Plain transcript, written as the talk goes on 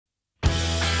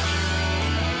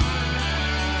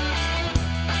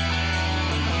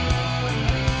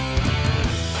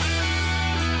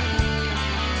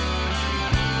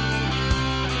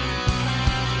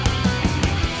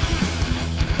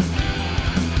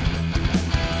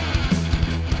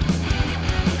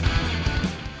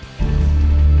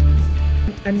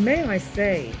And may I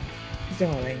say,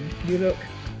 darling, you look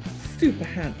super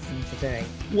handsome today.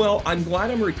 Well, I'm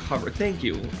glad I'm recovered. Thank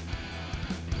you.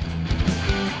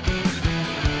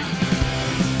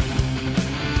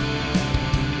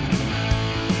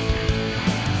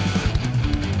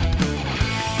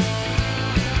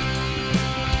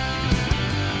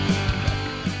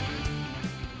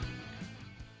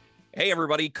 Hey,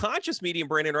 everybody, Conscious Medium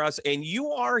Brandon Ross, and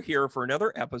you are here for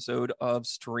another episode of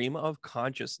Stream of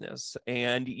Consciousness.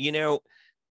 And,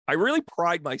 I really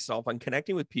pride myself on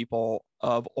connecting with people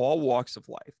of all walks of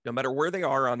life, no matter where they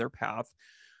are on their path.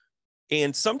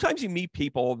 And sometimes you meet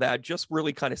people that just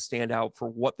really kind of stand out for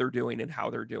what they're doing and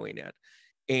how they're doing it.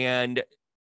 And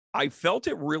I felt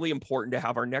it really important to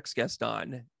have our next guest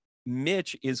on.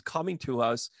 Mitch is coming to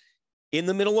us in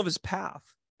the middle of his path.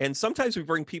 And sometimes we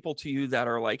bring people to you that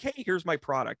are like, hey, here's my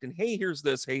product. And hey, here's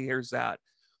this. Hey, here's that.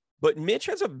 But Mitch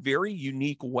has a very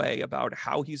unique way about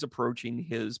how he's approaching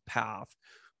his path,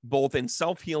 both in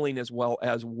self-healing as well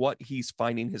as what he's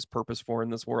finding his purpose for in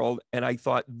this world. And I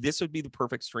thought this would be the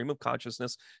perfect stream of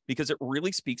consciousness because it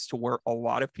really speaks to where a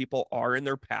lot of people are in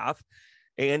their path.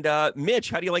 And Mitch,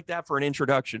 how do you like that for an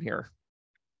introduction here?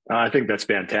 I think that's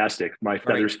fantastic. My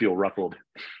feathers feel ruffled.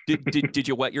 Did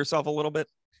you wet yourself a little bit?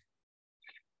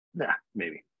 Nah,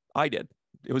 maybe. I did.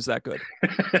 It was that good.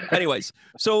 Anyways,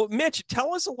 so Mitch,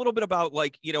 tell us a little bit about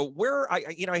where I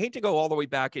hate to go all the way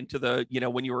back into the,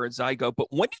 when you were a zygote, but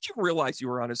when did you realize you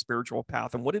were on a spiritual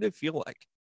path and what did it feel like?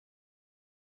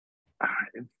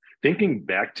 Thinking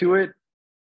back to it,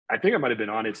 I think I might have been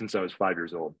on it since I was 5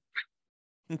 years old.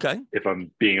 Okay. If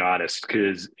I'm being honest,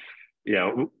 because,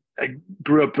 I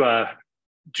grew up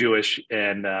Jewish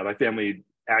and my family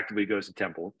actively goes to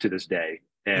temple to this day.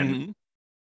 And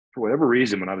for whatever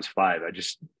reason, when I was 5, I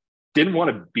just didn't want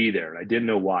to be there. And I didn't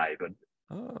know why, but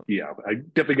I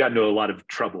definitely got into a lot of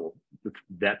trouble with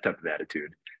that type of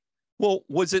attitude. Well,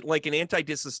 was it like an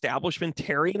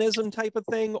anti-disestablishmentarianism type of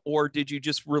thing? Or did you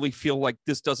just really feel like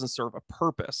this doesn't serve a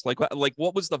purpose? Like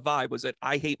what was the vibe? Was it,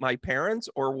 I hate my parents,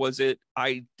 or was it,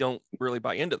 I don't really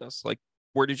buy into this? Like,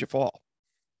 where did you fall?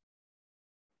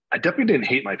 I definitely didn't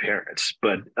hate my parents,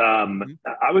 but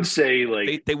I would say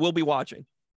like they will be watching.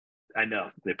 I know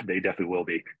they definitely will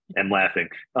be and laughing.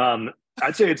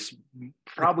 I'd say it's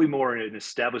probably more an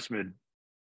establishment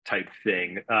type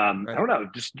thing. I don't know,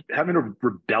 just having a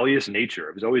rebellious nature.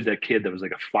 I was always that kid that was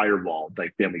like a fireball,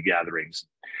 like family gatherings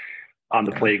on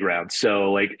the playground.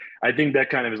 So like, I think that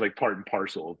kind of is like part and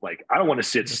parcel of like, I don't want to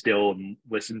sit still and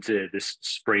listen to this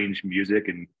strange music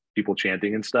and people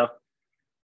chanting and stuff.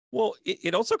 Well,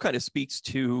 it also kind of speaks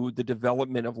to the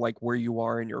development of like where you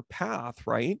are in your path,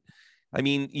 right? I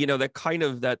mean, that kind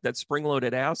of that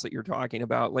spring-loaded ass that you're talking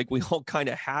about, like we all kind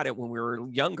of had it when we were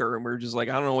younger and we were just like,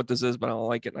 I don't know what this is, but I don't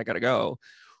like it and I got to go.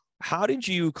 How did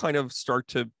you kind of start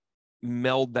to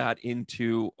meld that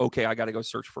into, okay, I got to go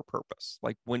search for purpose?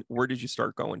 Like where did you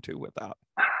start going to with that?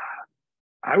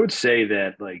 I would say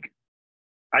that like,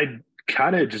 I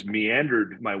kind of just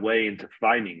meandered my way into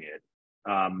finding it.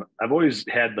 I've always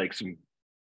had like some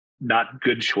not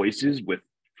good choices with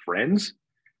friends.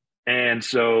 And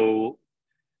so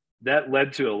that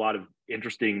led to a lot of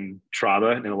interesting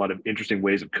trauma and a lot of interesting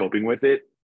ways of coping with it.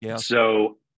 Yeah.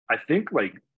 So I think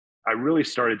like I really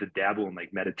started to dabble in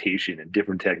like meditation and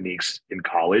different techniques in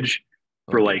college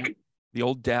for like the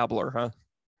old dabbler, huh?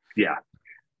 Yeah.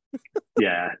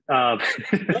 Yeah. Well,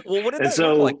 what did that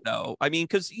look like though? I mean,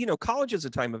 because college is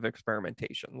a time of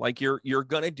experimentation. Like you're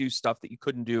gonna do stuff that you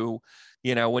couldn't do.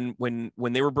 When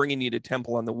they were bringing you to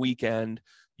temple on the weekend,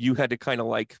 you had to kind of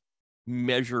like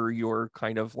measure your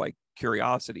kind of like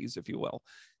curiosities, if you will.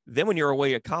 Then when you're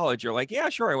away at college, you're like, yeah,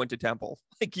 sure, I went to temple.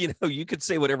 Like you could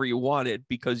say whatever you wanted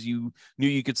because you knew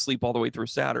you could sleep all the way through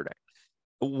Saturday.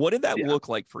 What did that look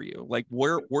like for you? Like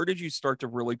where did you start to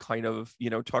really kind of,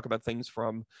 talk about things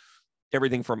from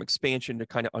everything from expansion to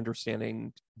kind of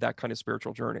understanding that kind of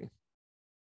spiritual journey?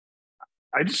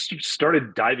 I just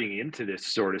started diving into this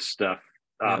sort of stuff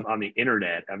on the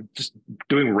internet. I'm just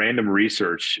doing random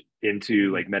research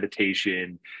into like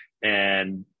meditation,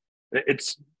 and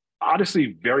it's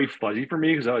honestly very fuzzy for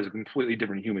me because I was a completely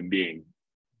different human being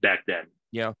back then.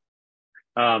 Yeah.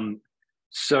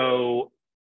 So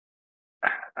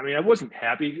I mean, I wasn't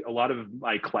happy. A lot of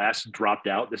my class dropped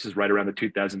out. This is right around the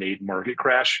 2008 market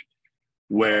crash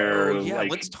where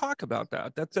let's talk about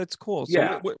that. That's cool.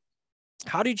 So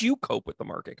how did you cope with the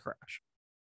market crash?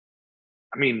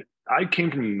 I mean, I came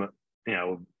from,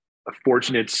 a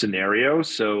fortunate scenario.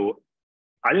 So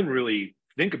I didn't really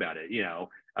think about it.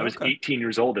 I was 18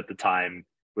 years old at the time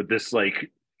with this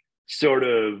like sort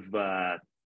of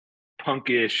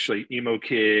punkish, like emo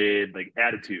kid, like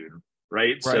attitude.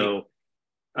 Right. So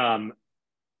Um,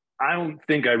 I don't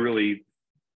think I really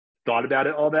thought about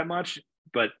it all that much,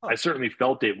 but Huh. I certainly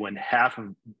felt it when half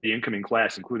of the incoming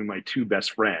class, including my two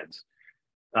best friends,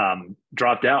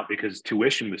 dropped out because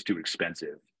tuition was too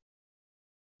expensive.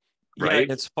 Yeah, and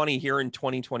Right. it's funny here in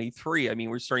 2023. I mean,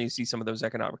 we're starting to see some of those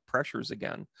economic pressures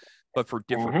again, but for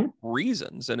different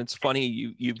reasons. And it's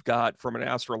funny, you've got, from an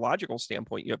astrological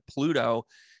standpoint, you have Pluto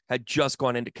had just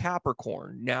gone into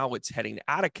Capricorn. Now it's heading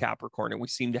out of Capricorn, and we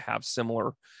seem to have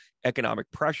similar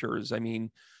economic pressures. I mean,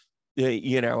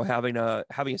 having a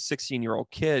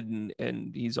 16-year-old kid,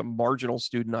 and he's a marginal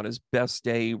student on his best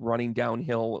day, running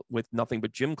downhill with nothing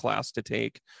but gym class to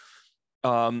take.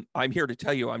 I'm here to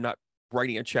tell you, I'm not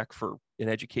writing a check for an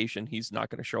education he's not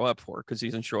going to show up for, because he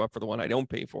doesn't show up for the one I don't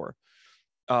pay for.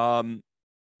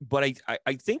 But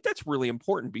I think that's really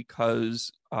important,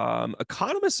 because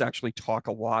economists actually talk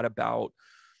a lot about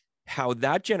how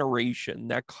that generation,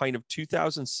 that kind of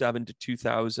 2007 to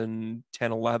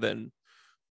 2010, 11,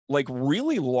 like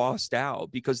really lost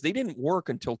out because they didn't work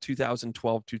until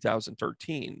 2012,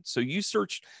 2013. So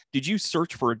did you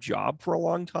search for a job for a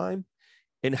long time?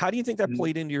 And how do you think that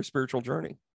played into your spiritual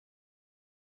journey?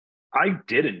 I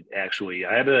didn't actually.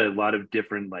 I had a lot of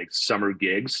different like summer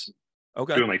gigs,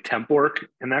 Okay. doing like temp work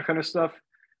and that kind of stuff.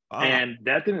 Ah, And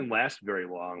that didn't last very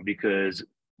long because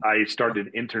I started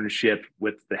an internship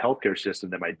with the healthcare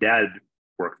system that my dad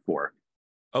worked for.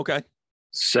 okay.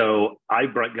 So I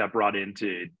got brought in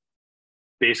to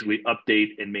basically update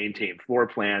and maintain floor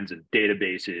plans and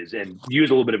databases and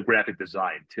use a little bit of graphic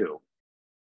design too.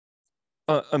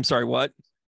 I'm sorry, what?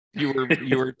 You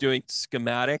were doing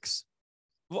schematics?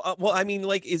 Well, I mean,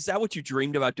 like, is that what you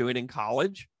dreamed about doing in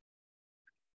college?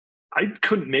 I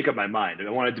couldn't make up my mind. I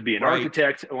wanted to be an Right.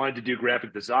 architect. I wanted to do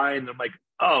graphic design. I'm like,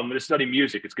 oh, I'm going to study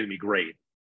music. It's going to be great.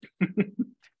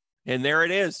 And there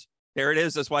it is. There it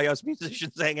is. That's why us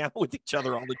musicians hang out with each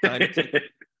other all the time. It's like,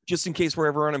 just in case we're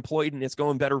ever unemployed and it's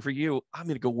going better for you, I'm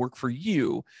going to go work for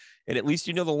you. And at least,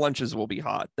 the lunches will be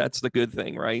hot. That's the good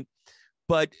thing, right?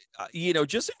 But,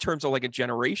 just in terms of like a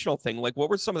generational thing, like what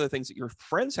were some of the things that your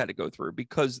friends had to go through?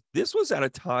 Because this was at a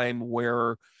time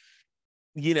where,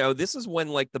 this is when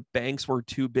like the banks were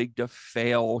too big to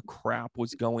fail crap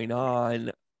was going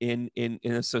on in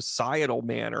a societal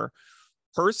manner.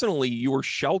 Personally, you were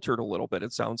sheltered a little bit,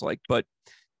 it sounds like, but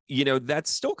that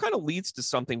still kind of leads to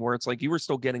something where it's like you were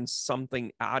still getting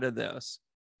something out of this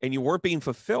and you weren't being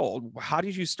fulfilled. How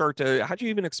did you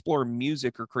even explore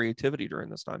music or creativity during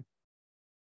this time?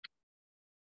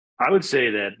 I would say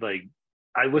that like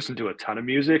I listened to a ton of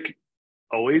music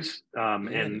always.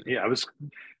 And yeah, I was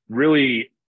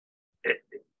really,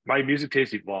 my music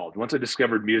taste evolved. Once I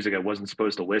discovered music I wasn't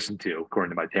supposed to listen to,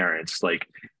 according to my parents, like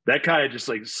that kind of just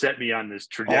like set me on this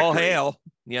trajectory. All hail.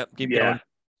 Yep. Keep going.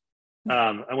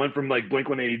 I went from like Blink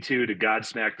 182 to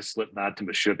Godsmack to Slipknot to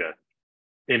Meshuggah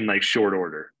in like short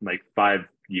order, like 5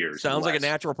 years. Sounds like a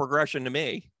natural progression to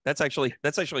me. That's actually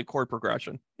chord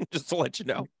progression, just to let you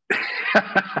know.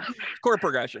 Chord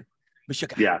progression.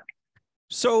 Meshuggah. Yeah.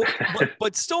 So,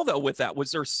 but still though, with that,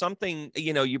 was there something,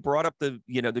 you brought up the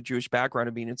Jewish background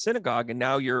of being in synagogue, and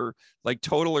now you're like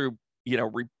totally,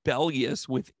 rebellious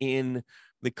within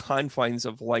the confines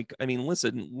of like, I mean,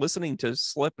 listening to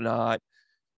Slipknot,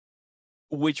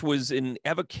 which was an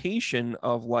evocation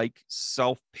of like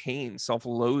self-pain,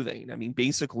 self-loathing. I mean,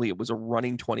 basically it was a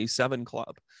running 27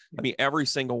 club. I mean, every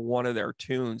single one of their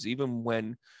tunes, even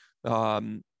when,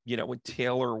 when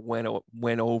Taylor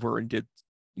went over and did,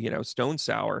 Stone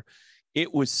Sour,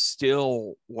 it was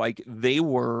still like they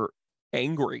were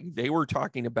angry. They were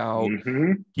talking about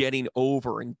getting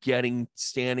over and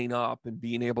standing up and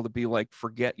being able to be like,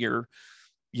 forget your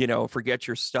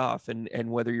stuff. And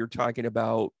whether you're talking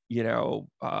about, going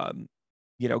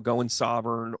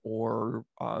sovereign or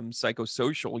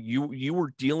psychosocial, you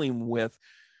were dealing with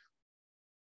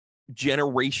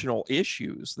generational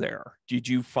issues there. Did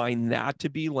you find that to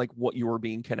be like what you were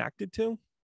being connected to?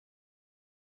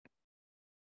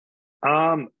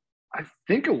 I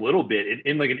think a little bit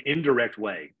in like an indirect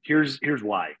way. Here's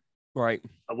why. Right.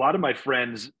 A lot of my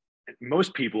friends,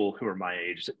 most people who are my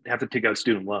age, have to take out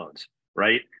student loans,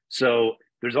 right? So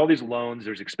there's all these loans,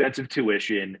 there's expensive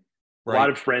tuition. Right. A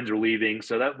lot of friends are leaving.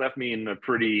 So that left me in a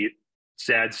pretty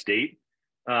sad state.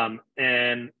 And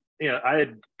I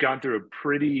had gone through a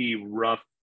pretty rough,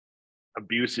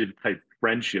 abusive type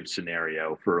friendship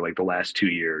scenario for like the last 2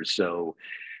 years. So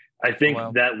I think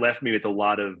that left me with a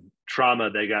lot of trauma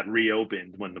that got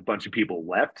reopened when a bunch of people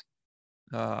left.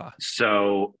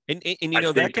 So and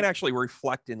that can actually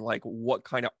reflect in like what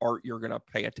kind of art you're going to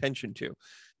pay attention to,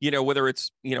 whether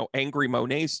it's angry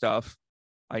Monet stuff,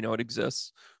 I know it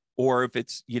exists, or if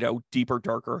it's, you know, deeper,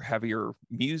 darker, heavier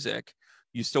music,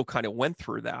 you still kind of went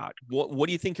through that. What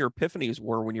do you think your epiphanies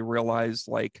were when you realized,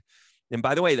 like, and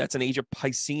by the way, that's an Age of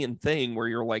Piscean thing where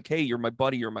you're like, hey, you're my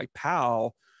buddy, you're my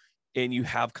pal, and you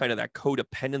have kind of that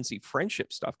codependency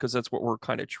friendship stuff, because that's what we're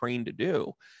kind of trained to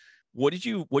do. What'd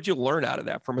you learn out of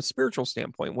that from a spiritual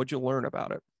standpoint? What'd you learn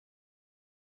about it?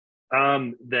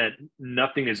 That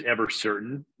nothing is ever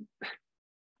certain.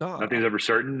 Nothing's ever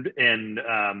certain. And,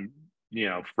 you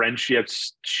know,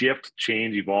 friendships shift,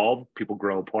 change, evolve, people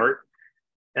grow apart.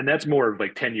 And that's more of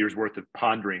like 10 years worth of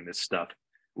pondering this stuff,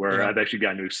 where I've actually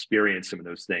gotten to experience some of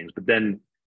those things. But then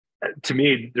to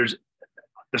me, there's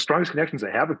the strongest connections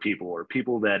I have with people are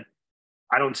people that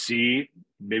I don't see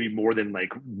maybe more than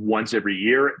like once every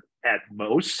year at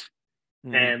most.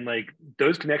 And like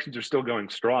those connections are still going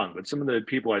strong. But some of the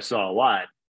people I saw a lot,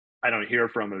 I don't hear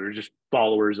from, or they're just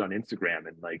followers on Instagram.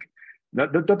 And like,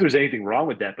 not that there's anything wrong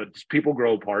with that, but just people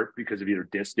grow apart because of either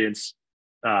distance,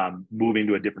 moving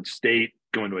to a different state,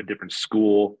 going to a different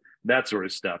school, that sort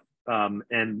of stuff.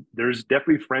 And there's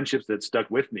definitely friendships that stuck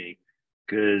with me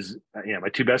because, you know, my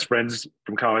two best friends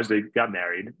from college, they got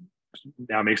married.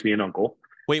 Now makes me an uncle.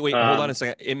 Wait, hold on a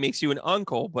second. It makes you an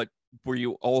uncle, but were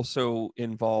you also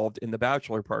involved in the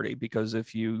bachelor party? Because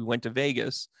if you went to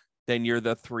Vegas, then you're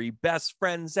the three best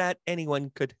friends that anyone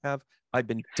could have. I've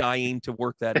been dying to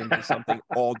work that into something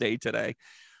all day today.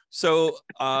 So,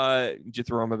 did you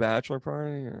throw them a bachelor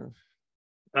party? Or?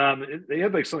 They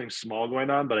had like something small going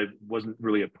on, but I wasn't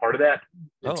really a part of that.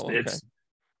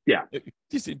 Yeah.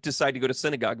 You decide to go to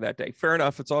synagogue that day. Fair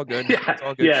enough. It's all good. Yeah. It's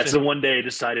all good. Yeah. So one day I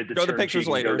decided to show the pictures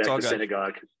later. It's all good.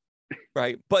 Synagogue.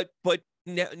 Right. But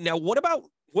now what about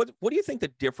what do you think the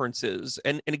difference is?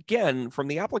 And again, from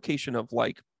the application of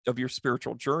your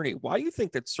spiritual journey, why do you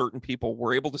think that certain people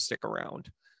were able to stick around?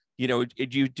 You know,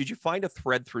 did you find a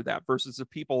thread through that versus the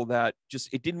people that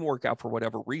just it didn't work out for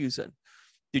whatever reason?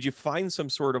 Did you find some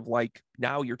sort of like,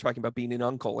 now you're talking about being an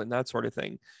uncle and that sort of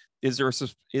thing? Is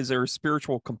there a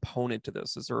spiritual component to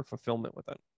this? Is there a fulfillment with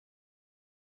it?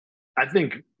 I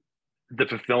think the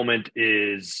fulfillment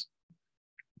is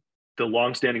the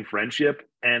longstanding friendship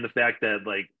and the fact that,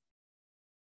 like,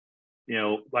 you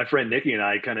know, my friend Nikki and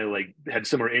I kind of like had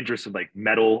similar interests in like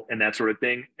metal and that sort of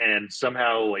thing. And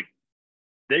somehow like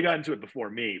they got into it before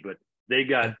me, but they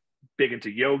got big into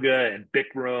yoga and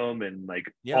Bikram and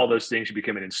like all those things. She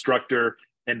became an instructor.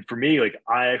 And for me, like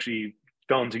I actually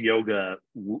fell into yoga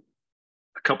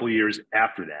a couple of years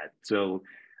after that. So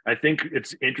I think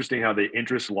it's interesting how the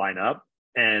interests line up.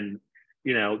 And,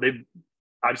 you know,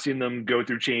 I've seen them go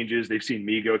through changes. They've seen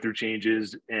me go through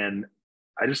changes. And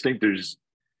I just think there's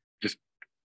just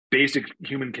basic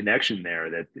human connection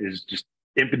there that is just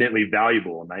infinitely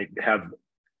valuable. And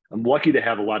I'm lucky to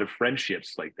have a lot of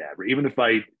friendships like that, where even if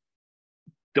I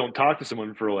don't talk to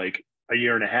someone for like a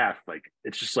year and a half, like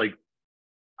it's just like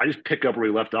I just pick up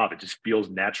where we left off. It just feels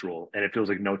natural, and it feels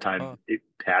like no time it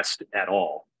passed at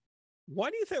all. Why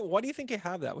do you think you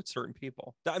have that with certain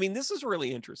people? I mean, this is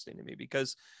really interesting to me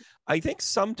because I think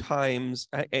sometimes,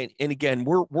 and again,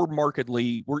 we're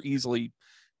easily,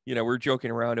 you know, we're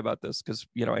joking around about this because,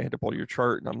 you know, I had to pull your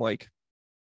chart and I'm like,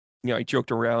 you know, I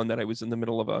joked around that I was in the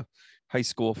middle of a high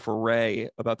school foray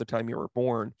about the time you were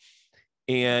born.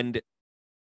 And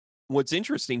what's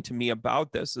interesting to me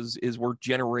about this is we're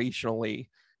generationally,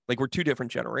 like we're two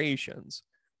different generations,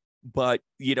 but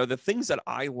you know, the things that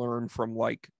I learned from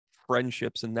like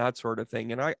friendships and that sort of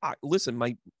thing. And I listen,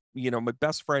 my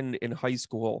best friend in high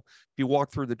school, if you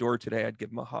walk through the door today, I'd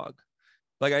give him a hug.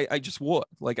 Like I just would.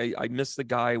 Like I miss the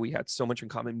guy. We had so much in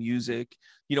common: music,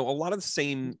 you know, a lot of the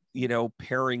same, you know,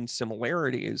 pairing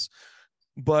similarities,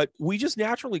 but we just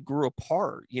naturally grew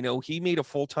apart. You know, he made a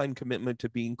full-time commitment to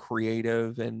being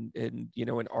creative and you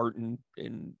know, in art and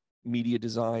in media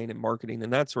design and marketing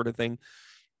and that sort of thing.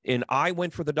 And I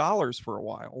went for the dollars for a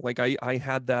while. Like I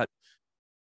had that,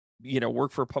 you know,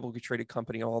 work for a publicly traded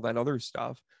company, all that other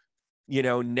stuff. You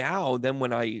know, now then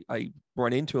when I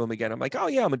run into him again, I'm like, oh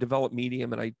yeah, I'm a developed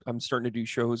medium and I'm starting to do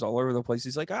shows all over the place.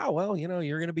 He's like, oh, well, you know,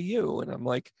 you're going to be you. And I'm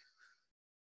like,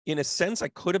 in a sense, I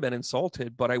could have been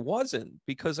insulted, but I wasn't,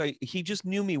 because he just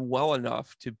knew me well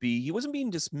enough to be, he wasn't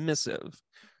being dismissive.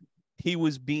 He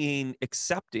was being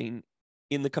accepting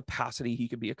in the capacity he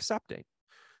could be accepting.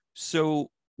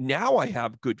 So now I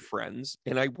have good friends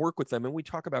and I work with them and we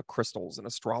talk about crystals and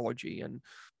astrology and,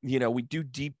 you know, we do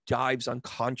deep dives on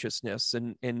consciousness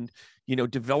and, you know,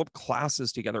 develop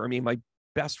classes together. I mean, my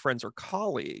best friends are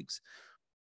colleagues,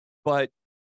 but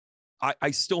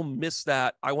I still miss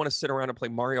that. I want to sit around and play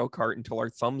Mario Kart until our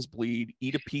thumbs bleed,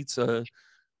 eat a pizza,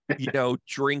 you know,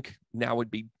 drink, now would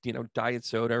be, you know, diet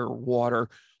soda or water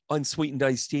unsweetened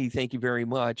iced tea. Thank you very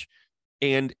much.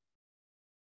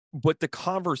 But the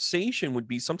conversation would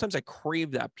be, sometimes I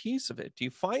crave that piece of it. Do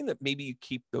you find that maybe you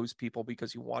keep those people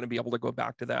because you want to be able to go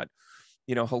back to that,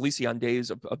 halcyon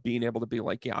days of being able to be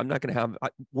like, yeah, I'm not going to have,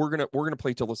 we're going to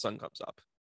play till the sun comes up.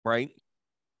 Right.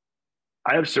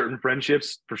 I have certain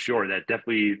friendships for sure that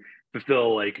definitely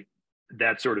fulfill like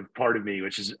that sort of part of me,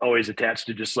 which is always attached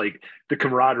to just like the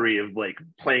camaraderie of like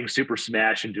playing Super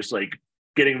Smash and just like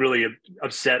getting really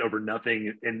upset over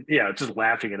nothing and just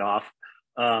laughing it off.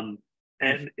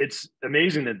 And it's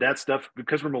amazing that stuff,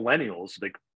 because we're millennials,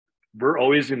 like we're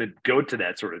always going to go to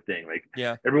that sort of thing. Like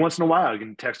every once in a while I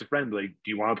can text a friend, be like,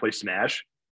 do you want to play Smash?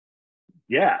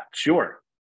 Yeah, sure.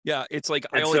 Yeah. It's like,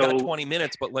 I only got 20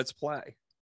 minutes, but let's play.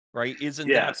 Right. Isn't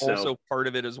that also part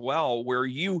of it as well, where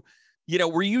you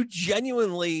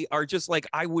genuinely are just like,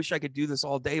 I wish I could do this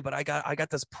all day, but I got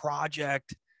this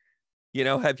project.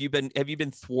 Have you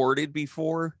been thwarted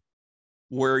before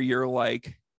where you're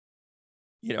like,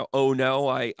 oh no,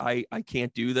 I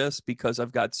can't do this because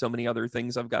I've got so many other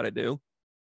things I've got to do?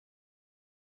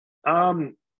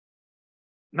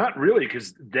 Not really,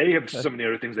 because they have so many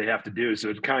other things they have to do. So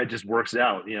it kind of just works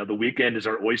out. The weekend is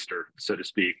our oyster, so to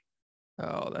speak.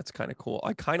 Oh, that's kind of cool.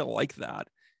 I kind of like that.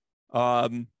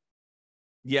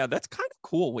 Yeah, that's kind of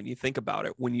cool when you think about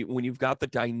it. When you've got the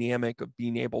dynamic of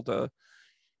being able to,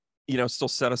 still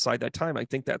set aside that time. I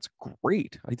think that's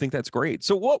great.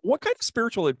 So what kind of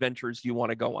spiritual adventures do you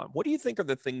want to go on? What do you think are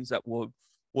the things that will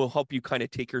help you kind of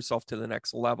take yourself to the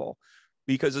next level?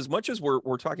 Because as much as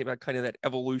we're talking about kind of that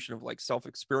evolution of like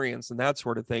self-experience and that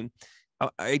sort of thing,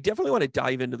 I definitely want to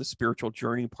dive into the spiritual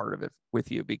journey part of it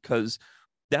with you, because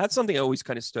that's something that always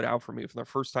kind of stood out for me from the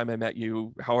first time I met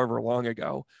you, however long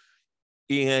ago.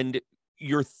 And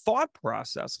your thought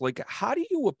process, like, how do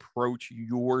you approach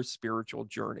your spiritual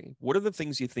journey? What are the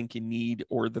things you think you need,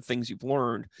 or the things you've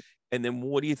learned? And then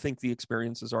what do you think the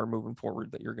experiences are moving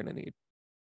forward that you're going to need?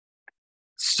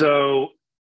 So,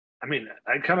 I mean,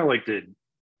 I kind of like to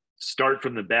start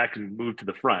from the back and move to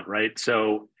the front, right?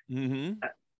 So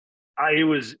I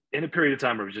was in a period of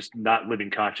time where I was just not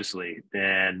living consciously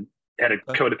and had a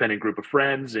codependent group of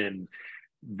friends and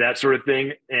that sort of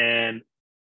thing. And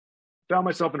found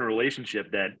myself in a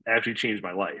relationship that actually changed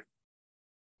my life.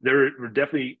 There were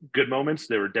definitely good moments.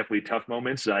 There were definitely tough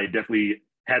moments. I definitely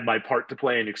had my part to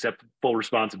play and accept full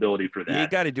responsibility for that. You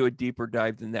got to do a deeper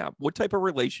dive than that. What type of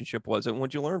relationship was it? And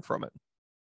what'd you learn from it?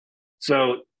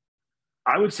 So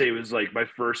I would say it was like my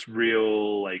first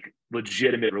real, like,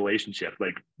 legitimate relationship.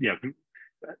 Like,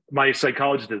 my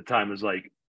psychologist at the time was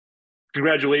like,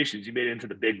 congratulations, you made it into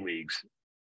the big leagues.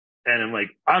 And I'm like,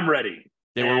 I'm ready.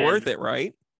 They were worth it,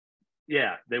 right?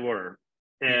 Yeah, they were.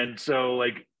 And so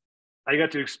like I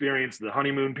got to experience the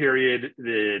honeymoon period,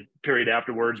 the period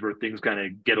afterwards where things kind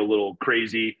of get a little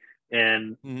crazy,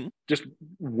 and just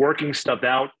working stuff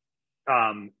out.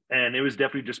 And it was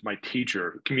definitely just my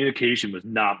teacher. Communication was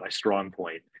not my strong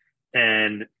point,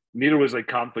 and neither was like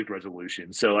conflict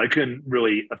resolution. So I couldn't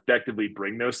really effectively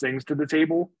bring those things to the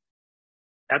table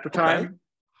at the time.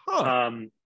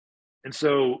 And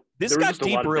so this got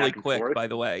deep really quick, by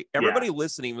the way. Everybody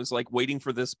listening was like waiting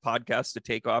for this podcast to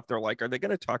take off. They're like, are they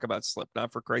going to talk about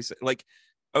Slipknot, for Christ's sake? Like,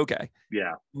 okay.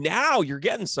 Yeah. Now you're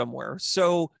getting somewhere.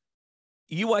 So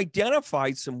you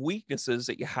identified some weaknesses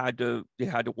that you had to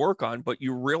work on, but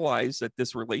you realized that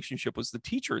this relationship was the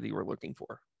teacher that you were looking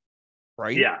for.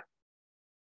 Right? Yeah.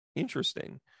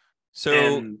 Interesting.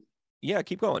 So yeah,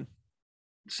 keep going.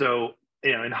 So,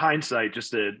 in hindsight, just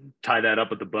to tie that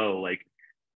up with the bow, like,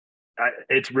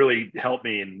 it's really helped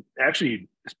me, and actually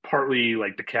it's partly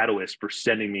like the catalyst for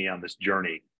sending me on this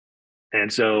journey.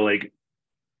 And so like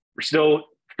we're still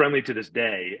friendly to this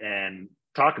day and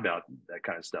talk about that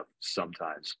kind of stuff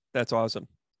sometimes. That's awesome.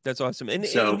 And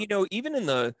even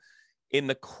in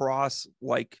the cross,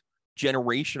 like,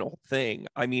 generational thing,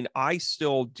 I mean, I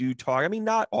still do talk. I mean,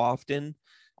 not often,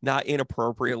 not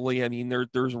inappropriately. I mean,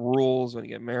 there's rules when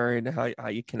you get married, how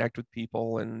you connect with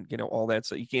people, and all that.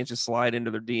 So you can't just slide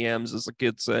into their DMs, as the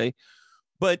kids say.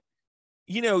 But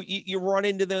you run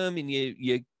into them, and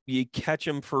you catch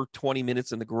them for 20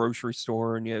 minutes in the grocery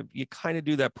store, and you kind of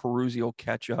do that perusal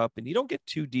catch up, and you don't get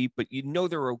too deep, but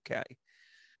they're okay.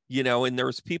 And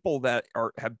there's people that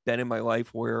have been in my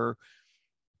life where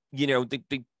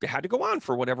they had to go on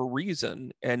for whatever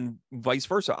reason, and vice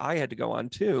versa. I had to go on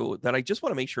too, that I just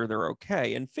want to make sure they're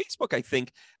okay. And Facebook, I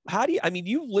think,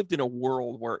 you've lived in a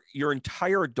world where your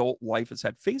entire adult life has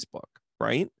had Facebook,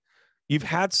 right? You've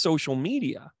had social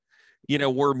media,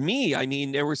 where me,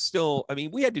 there was still,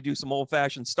 we had to do some old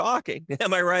fashioned stalking.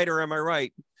 Am I right? Or am I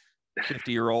right?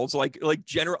 50-year-olds, like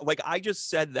general, like I just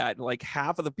said that, and like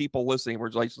half of the people listening were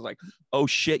like, oh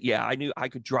shit, yeah, I knew I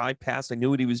could drive past. I knew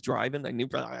what he was driving. I knew,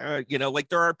 like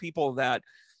there are people that,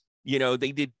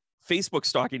 they did Facebook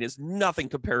stalking is nothing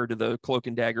compared to the cloak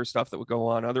and dagger stuff that would go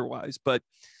on otherwise. But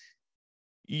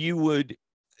you would,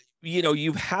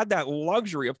 you've had that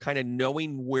luxury of kind of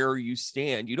knowing where you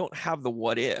stand. You don't have the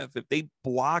what if they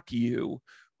block you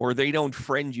or they don't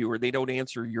friend you or they don't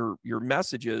answer your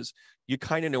messages, you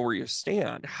kind of know where you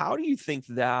stand. How do you think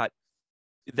that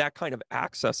kind of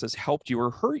access has helped you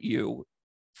or hurt you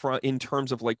in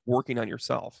terms of like working on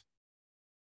yourself?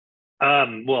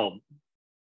 Well,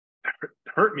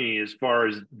 hurt me as far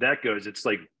as that goes. It's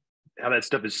like how that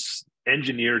stuff is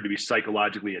engineered to be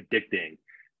psychologically addicting,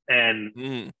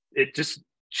 and it just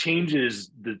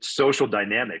changes the social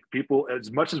dynamic. People,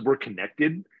 as much as we're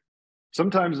connected,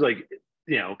 sometimes like,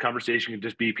 conversation can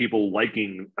just be people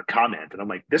liking a comment, and I'm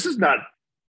like, this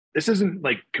isn't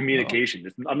like communication.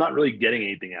 I'm not really getting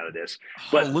anything out of this.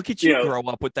 But look at you grow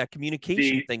up with that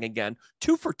communication thing again.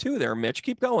 2 for 2 there, Mitch.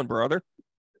 Keep going, brother.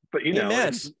 But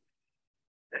it's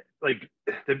like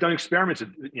they've done experiments,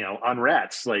 on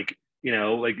rats. Like,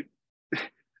 like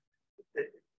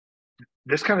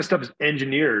this kind of stuff is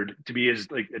engineered to be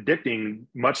as like addicting,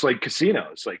 much like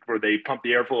casinos, like where they pump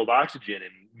the air full of oxygen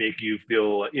and make you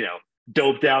feel,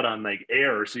 doped out on like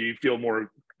air, so you feel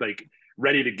more like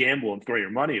ready to gamble and throw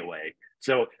your money away.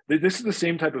 So this is the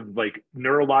same type of like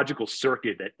neurological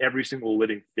circuit that every single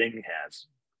living thing has.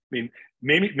 I mean,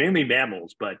 mainly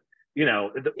mammals, but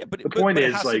the point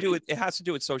is, it has to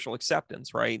do with social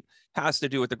acceptance, right? It has to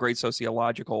do with the great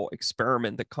sociological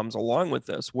experiment that comes along with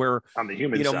this, where on the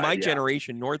human side, my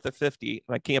generation north of 50,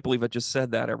 and I can't believe I just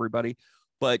said that, everybody,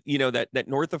 but that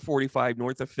north of 45,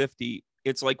 north of 50,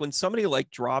 it's like when somebody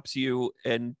like drops you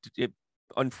and it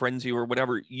unfriends you or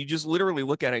whatever, you just literally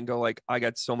look at it and go like, I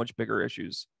got so much bigger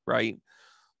issues, right?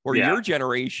 Or your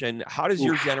generation, how does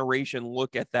your generation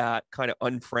look at that kind of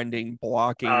unfriending,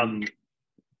 blocking?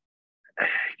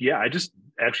 I just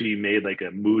actually made like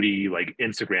a moody like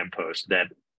Instagram post that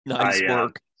nice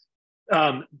work.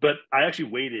 But I actually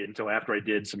waited until after I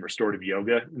did some restorative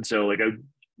yoga, and so like I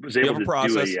was able to do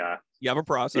you have a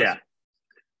process. Yeah,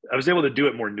 I was able to do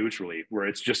it more neutrally, where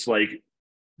it's just like,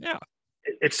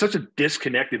 it's such a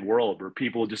disconnected world where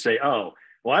people just say, oh,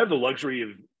 well, I have the luxury of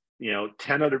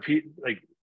 10 other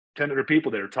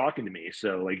people that are talking to me,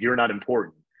 so like you're not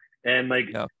important. And like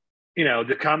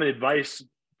the common advice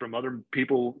from other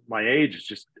people my age is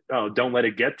just, oh, don't let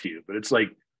it get to you. But it's like,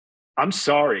 I'm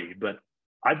sorry, but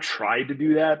I've tried to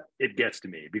do that. It gets to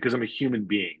me because I'm a human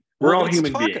being. We're all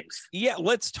human beings. Yeah,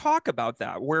 let's talk about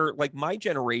that. Where like my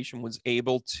generation was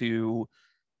able to,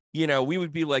 we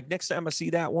would be like, next time I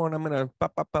see that one, I'm gonna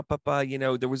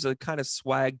there was a kind of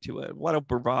swag to it, a lot of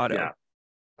bravado. Yeah.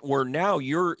 Where now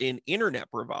you're in internet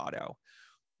bravado.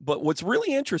 But what's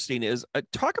really interesting is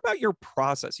talk about your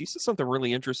process. You said something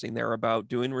really interesting there about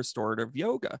doing restorative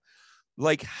yoga.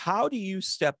 Like, how do you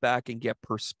step back and get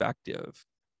perspective?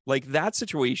 Like that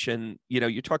situation,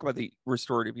 you talk about the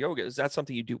restorative yoga. Is that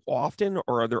something you do often,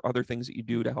 or are there other things that you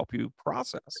do to help you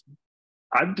process?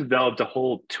 I've developed a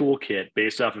whole toolkit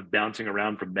based off of bouncing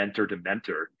around from mentor to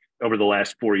mentor over the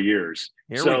last 4 years.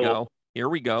 Here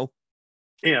we go.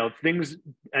 Things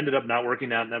ended up not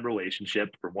working out in that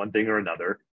relationship for one thing or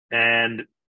another. And,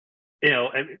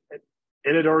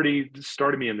 it had already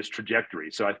started me in this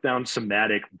trajectory. So I found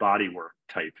somatic body work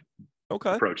type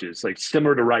approaches, like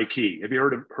similar to Reiki. Have you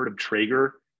heard of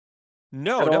Traeger?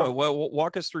 No. Well,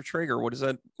 walk us through Traeger. What does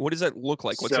that look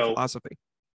like? What's the philosophy?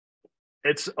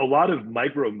 It's a lot of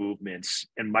micro movements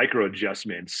and micro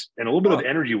adjustments and a little bit of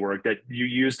energy work that you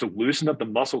use to loosen up the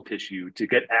muscle tissue to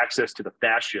get access to the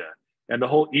fascia. And the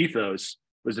whole ethos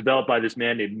was developed by this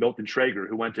man named Milton Traeger,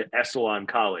 who went to Esalen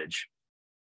College,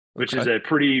 which is a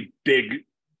pretty big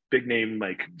name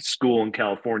like school in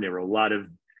California where a lot of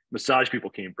massage people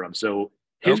came from. So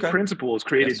his principles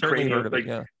created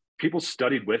people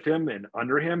studied with him and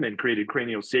under him and created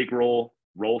craniosacral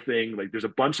roll thing. Like there's a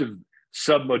bunch of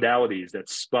sub-modalities that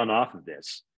spun off of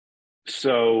this.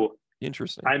 So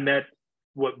interesting. I met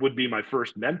what would be my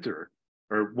first mentor,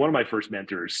 or one of my first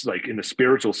mentors, like in the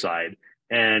spiritual side.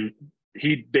 And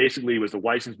he basically was a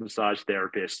licensed massage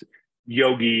therapist,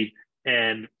 yogi,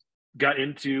 and got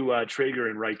into Traeger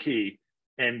and Reiki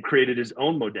and created his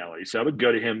own modality. So I would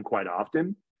go to him quite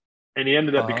often, and he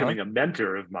ended up becoming a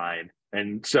mentor of mine.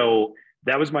 And so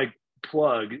that was my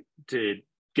plug to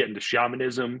get into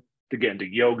shamanism, to get into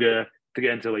yoga, to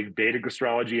get into like Vedic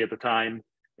astrology at the time.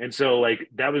 And so like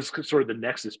that was sort of the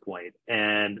nexus point.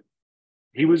 And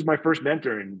he was my first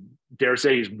mentor, and dare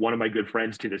say he's one of my good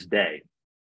friends to this day.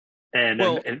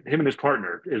 Well, and him and his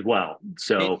partner as well.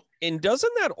 So and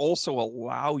doesn't that also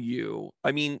allow you,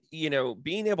 I mean,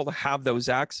 being able to have those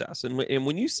access, and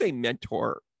when you say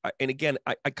mentor, and again,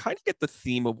 I kind of get the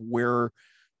theme of where,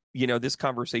 this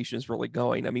conversation is really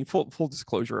going. I mean, full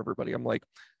disclosure, everybody, I'm like,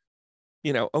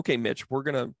 okay, Mitch, we're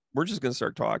just gonna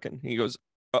start talking. He goes,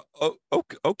 oh,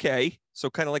 okay. So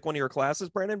kind of like one of your classes,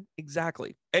 Brandon.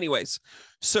 Exactly. Anyways,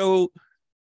 so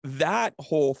that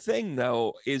whole thing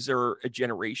though, is there a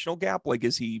generational gap? Like,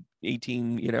 is he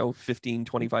 18, 15,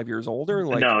 25 years older?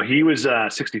 Like, no, he was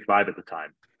 65 at the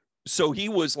time. so he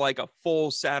was like a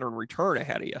full Saturn return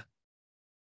ahead of you.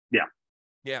 Yeah.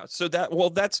 Yeah. So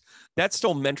that's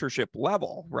still mentorship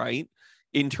level, right?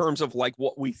 In terms of like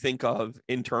what we think of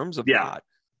in terms of that.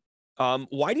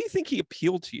 Why do you think he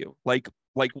appealed to you? Like,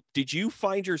 did you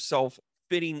find yourself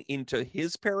fitting into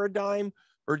his paradigm,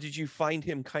 or did you find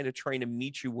him kind of trying to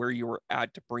meet you where you were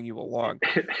at to bring you along?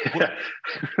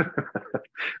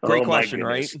 Great question,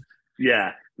 right?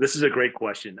 Yeah, this is a great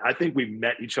question. I think we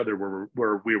met each other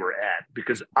where we were at,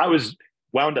 because I was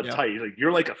wound up tight. Like,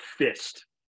 you're like a fist.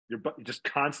 You're just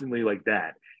constantly like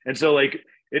that. And so like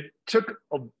it took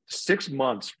 6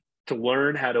 months to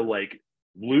learn how to like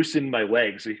loosen my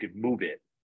leg so you could move it.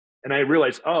 And I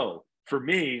realized, oh, for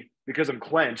me, because I'm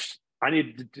clenched, I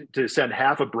need to send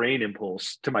half a brain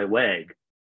impulse to my leg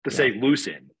to say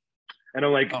loosen. And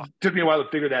I'm like, it took me a while to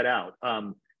figure that out.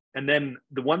 And then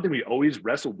the one thing we always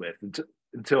wrestled with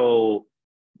until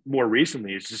more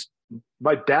recently is just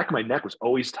my back of my neck was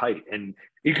always tight, and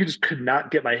you could not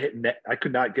get my head. I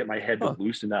could not get my head to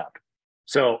loosen up.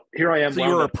 So here I am. So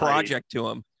you were a project to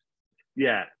him.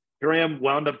 Yeah, here I am,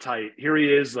 wound up tight. Here he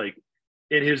is, like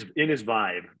in his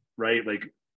vibe, right?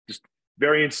 Like just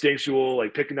very instinctual,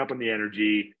 like picking up on the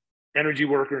energy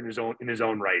worker in his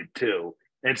own right too.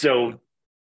 And so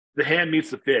the hand meets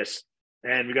the fist,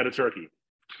 and we got a turkey.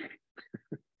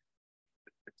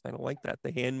 I don't like that.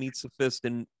 The hand meets the fist,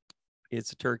 and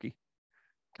it's a turkey.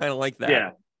 Kind of like that.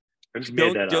 Yeah, I just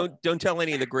made that up. Don't tell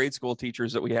any of the grade school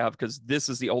teachers that we have, because this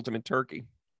is the ultimate turkey.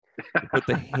 You put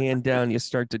the hand down, you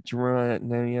start to draw it,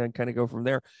 and then you kind of go from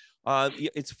there.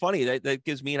 It's funny that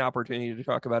gives me an opportunity to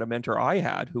talk about a mentor I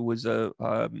had who was a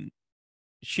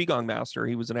Qigong master.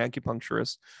 He was an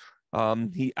acupuncturist.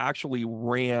 He actually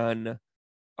ran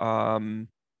the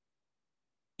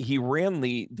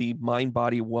mind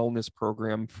body wellness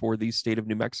program for the state of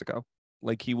New Mexico.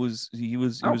 Like he was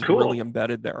cool. really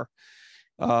embedded there.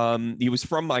 He was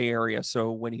from my area,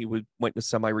 so when he went to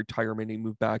semi-retirement, he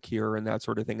moved back here and that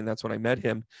sort of thing, and that's when I met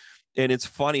him. And it's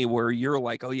funny where you're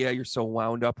like, oh yeah, you're so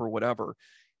wound up or whatever.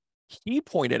 He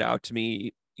pointed out to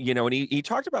me, and he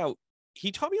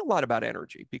taught me a lot about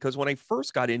energy, because when I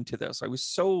first got into this, I was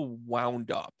so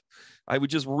wound up. I would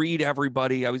just read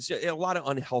everybody. I was a lot of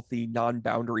unhealthy,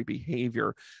 non-boundary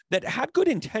behavior that had good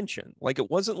intention. Like, it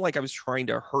wasn't like I was trying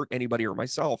to hurt anybody or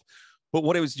myself, but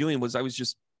what I was doing was I was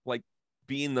just like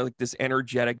being like this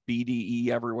energetic BDE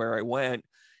everywhere I went.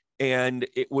 And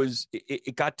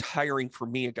it got tiring for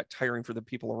me. It got tiring for the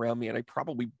people around me. And I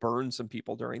probably burned some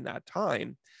people during that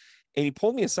time. And he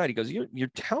pulled me aside. He goes,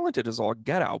 you're talented as all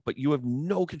get out, but you have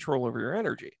no control over your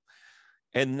energy.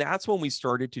 And that's when we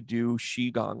started to do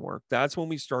Qigong work. That's when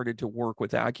we started to work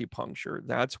with acupuncture.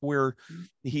 That's where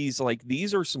he's like,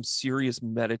 these are some serious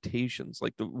meditations.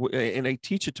 Like and I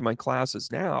teach it to my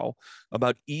classes now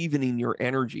about evening your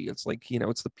energy. It's like,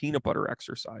 it's the peanut butter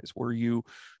exercise where you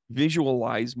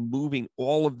visualize moving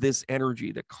all of this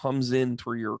energy that comes in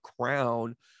through your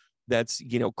crown. That's,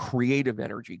 creative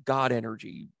energy, God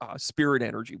energy, spirit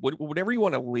energy, whatever you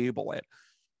want to label it.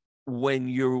 When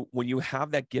you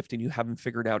have that gift and you haven't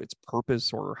figured out its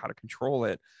purpose or how to control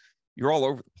it, you're all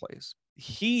over the place.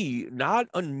 He, not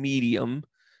a medium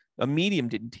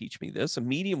didn't teach me this. A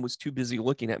medium was too busy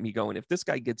looking at me going, if this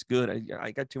guy gets good,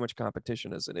 I got too much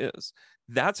competition as it is.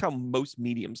 That's how most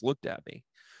mediums looked at me.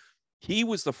 He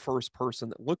was the first person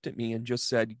that looked at me and just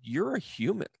said, you're a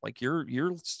human. Like you're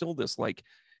still this like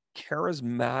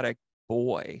charismatic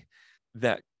boy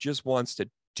that just wants to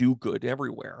do good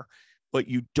everywhere, but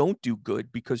you don't do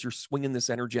good because you're swinging this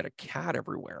energetic cat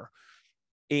everywhere.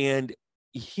 And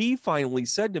he finally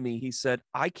said to me, he said,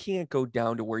 I can't go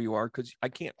down to where you are because I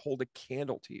can't hold a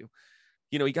candle to you.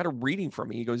 He got a reading from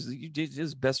me. He goes, this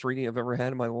is the best reading I've ever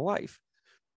had in my life.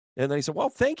 And then he said, well,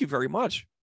 thank you very much.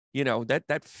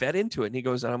 That fed into it. And he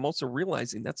goes, and I'm also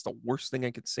realizing that's the worst thing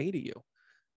I could say to you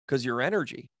because your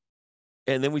energy.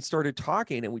 And then we started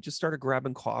talking and we just started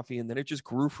grabbing coffee, and then it just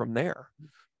grew from there.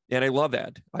 And I love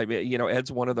Ed. I mean,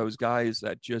 Ed's one of those guys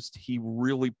that he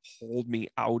really pulled me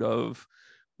out of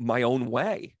my own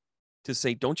way to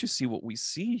say, don't you see what we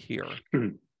see here?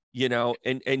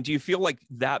 and do you feel like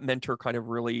that mentor kind of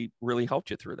really, really helped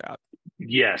you through that?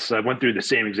 Yes, I went through the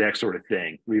same exact sort of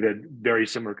thing. We've had very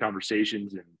similar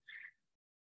conversations,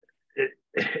 and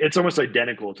it's almost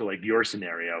identical to like your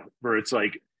scenario where it's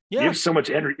like you have so much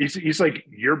energy. It's like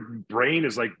your brain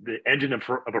is like the engine of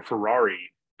a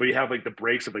Ferrari, but you have like the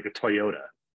brakes of like a Toyota.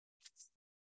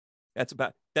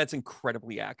 That's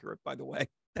incredibly accurate, by the way.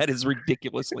 That is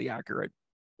ridiculously accurate.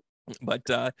 But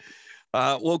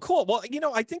well, cool. Well,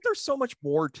 I think there's so much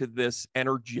more to this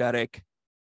energetic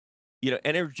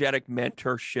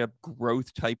mentorship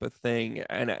growth type of thing.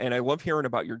 And I love hearing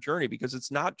about your journey, because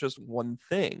it's not just one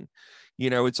thing.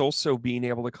 It's also being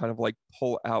able to kind of like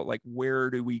pull out, like, where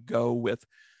do we go with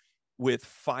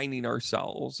finding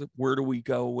ourselves? Where do we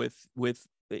go with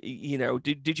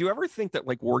did you ever think that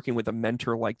like working with a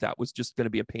mentor like that was just going to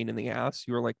be a pain in the ass?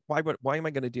 You were like, why am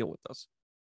I going to deal with this?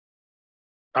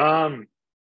 I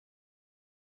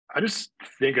just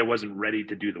think I wasn't ready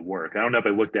to do the work. I don't know if I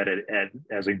looked at it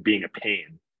as like being a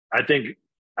pain. I think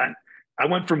I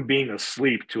went from being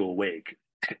asleep to awake,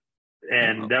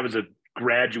 and that was a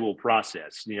gradual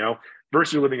process.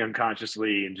 First you're living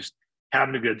unconsciously and just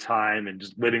having a good time and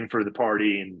just living for the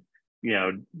party and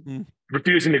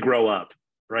refusing to grow up.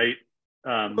 Right.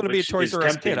 I'm going to be a Toys R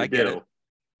Us kid. I get it.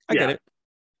 I get it.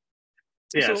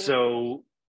 Yeah. So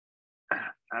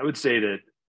I would say that,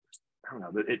 I don't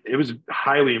know, it was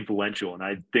highly influential. And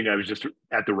I think I was just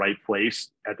at the right place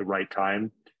at the right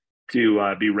time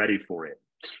to be ready for it.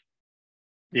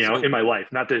 In my life,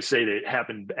 not to say that it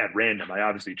happened at random. I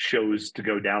obviously chose to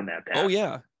go down that path. Oh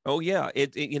yeah.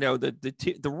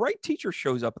 The right teacher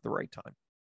shows up at the right time.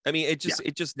 I mean, it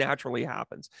just naturally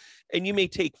happens. And you may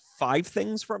take 5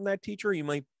 things from that teacher. You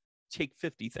might take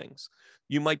 50 things.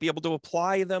 You might be able to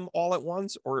apply them all at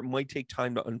once, or it might take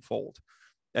time to unfold.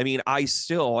 I mean, I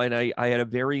had a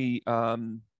very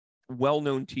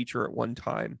well-known teacher at one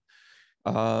time.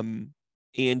 And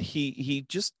he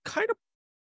just kind of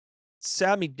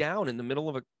sat me down in the middle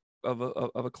of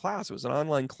a class. It was an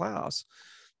online class,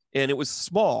 and it was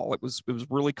small. It was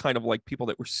really kind of like people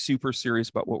that were super serious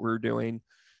about what we were doing.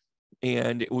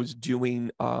 And it was doing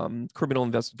criminal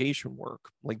investigation work,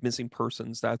 like missing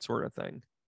persons, that sort of thing.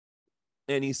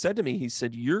 And he said to me,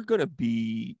 you're going to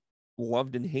be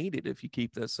loved and hated if you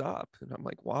keep this up. And I'm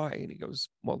like, why? And he goes,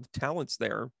 well, the talent's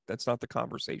there. That's not the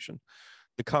conversation.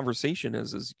 The conversation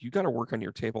is you got to work on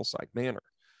your tableside manner.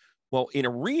 Well, in a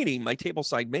reading, my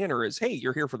tableside manner is, hey,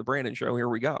 you're here for the Brandon show. Here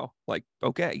we go. Like,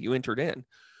 okay, you entered in.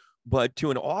 But to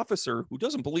an officer who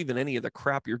doesn't believe in any of the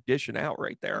crap you're dishing out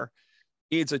right there,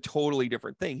 it's a totally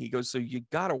different thing. He goes, so you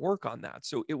got to work on that.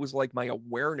 So it was like my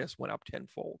awareness went up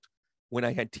tenfold when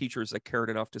I had teachers that cared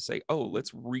enough to say, oh,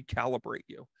 let's recalibrate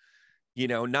you.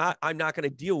 I'm not going to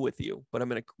deal with you, but I'm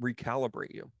going to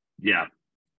recalibrate you. Yeah.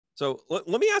 So let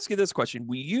me ask you this question.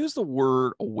 We use the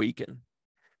word awaken.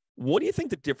 What do you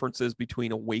think the difference is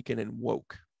between awaken and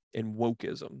woke and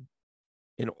wokeism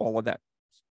and all of that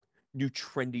new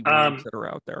trendy words that are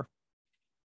out there?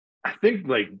 I think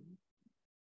like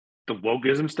the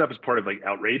wokeism stuff is part of like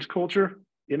outrage culture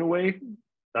in a way,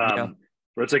 where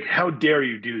it's like, how dare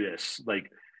you do this?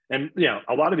 Like, and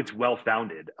a lot of it's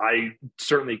well-founded. I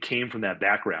certainly came from that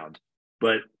background,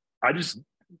 but I just,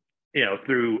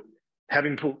 through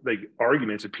having like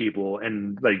arguments with people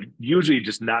and like usually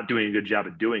just not doing a good job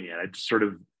of doing it, I just sort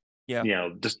of,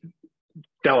 just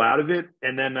fell out of it.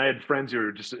 And then I had friends who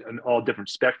were just on all different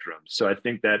spectrums. So I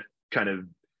think that kind of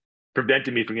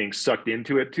prevented me from getting sucked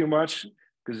into it too much.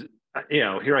 Because,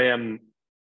 here I am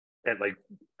at like,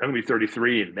 I'm gonna be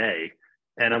 33 in May.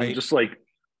 And I'm just like,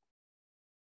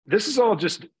 this is all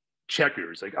just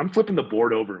checkers. Like I'm flipping the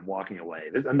board over and walking away.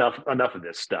 There's enough of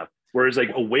this stuff. Whereas like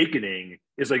awakening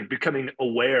is like becoming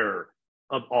aware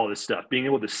of all this stuff, being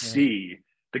able to see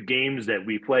the games that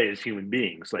we play as human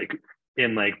beings, like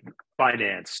in like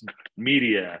finance,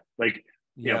 media, like,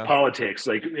 politics,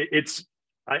 like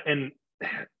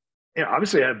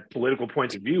obviously I have political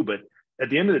points of view, but at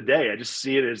the end of the day, I just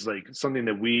see it as like something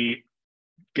that we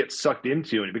get sucked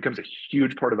into and it becomes a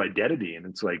huge part of identity. And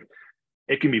it's like,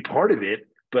 it can be part of it,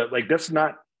 but like, that's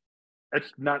not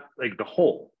like the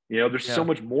whole, there's so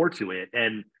much more to it.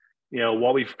 And,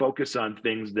 while we focus on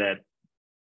things that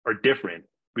are different,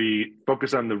 we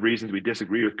focus on the reasons we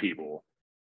disagree with people.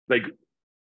 Like,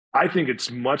 I think it's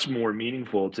much more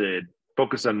meaningful to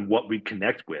focus on what we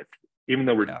connect with, even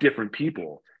though we're different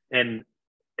people. And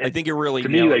I think you're really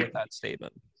nailing that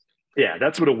statement. Yeah,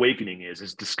 that's what awakening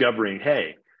is discovering,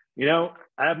 hey, I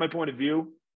have my point of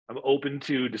view. I'm open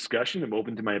to discussion. I'm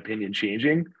open to my opinion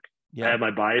changing. I have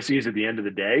my biases at the end of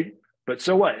the day, but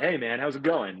so what? Hey man, how's it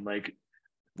going? Like,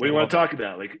 What do you want to talk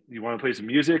about? Like, you want to play some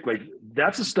music? Like,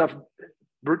 that's the stuff.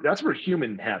 That's where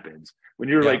human happens. When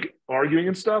you're like arguing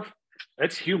and stuff,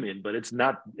 that's human, but it's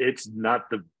not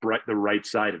the right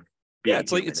side of being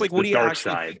human. It's like what are you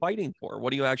actually side. fighting for?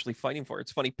 What are you actually fighting for?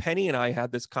 It's funny. Penny and I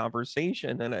had this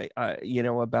conversation, and I you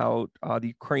know, about the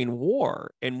Ukraine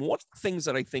war, and one of the things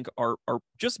that I think are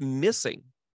just missing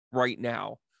right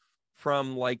now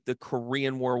from like the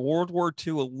Korean War, World War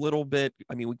II, a little bit.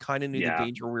 I mean, we kind of knew the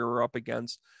danger we were up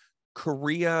against.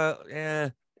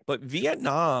 Korea, but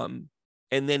Vietnam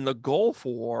and then the Gulf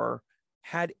War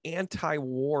had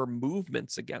anti-war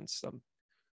movements against them.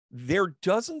 There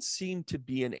doesn't seem to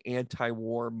be an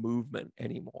anti-war movement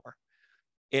anymore.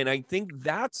 And I think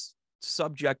that's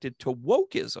subjected to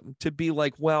wokeism, to be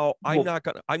like, well, I'm going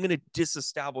to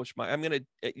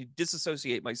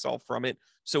disassociate myself from it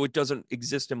so it doesn't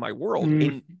exist in my world.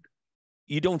 And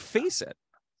you don't face it.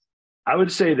 I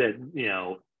would say that, you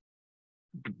know,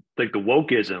 like the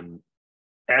wokeism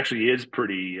actually is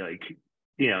pretty, like,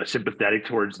 you know, sympathetic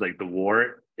towards like the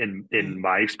war in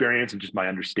my experience and just my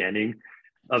understanding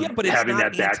of but it's having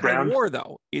not that background. Anti-war,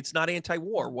 though. It's not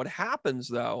anti-war. What happens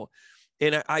though,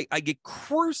 and I get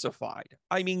crucified.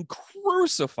 I mean,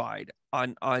 crucified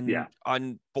on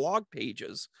blog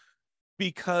pages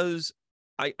because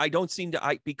I don't seem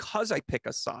to because I pick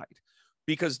a side.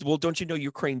 Because, well, don't you know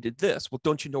Ukraine did this? Well,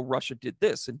 don't you know Russia did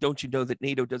this? And don't you know that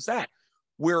NATO does that?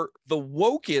 Where the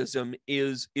wokeism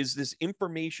is this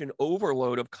information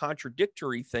overload of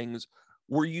contradictory things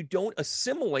where you don't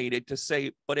assimilate it to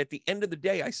say, but at the end of the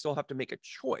day, I still have to make a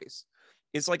choice.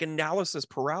 It's like analysis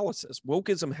paralysis.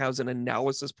 Wokeism has an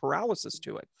analysis paralysis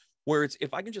to it, where it's,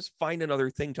 if I can just find another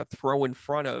thing to throw in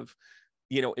front of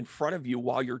you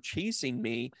while you're chasing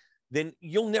me, then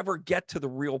you'll never get to the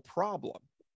real problem.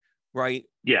 Right.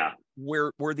 Yeah.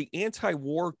 Where the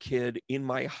anti-war kid in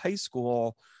my high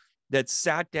school that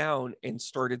sat down and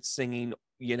started singing,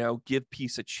 you know, Give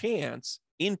Peace a Chance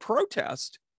in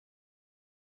protest,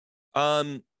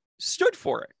 stood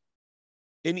for it.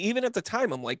 And even at the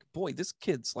time, I'm like, boy, this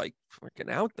kid's like freaking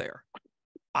out there.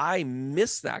 I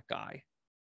miss that guy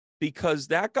because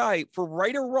that guy, for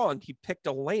right or wrong, he picked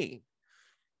a lane.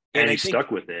 And he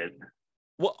stuck with it.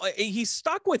 Well, he's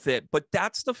stuck with it, but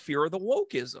that's the fear of the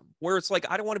wokeism, where it's like,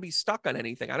 I don't want to be stuck on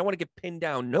anything. I don't want to get pinned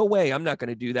down. No way, I'm not going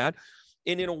to do that.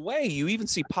 And in a way, you even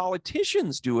see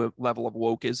politicians do a level of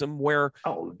wokeism where,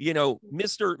 you know,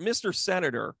 Mr.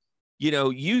 Senator, you know,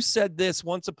 you said this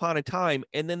once upon a time,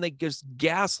 and then they just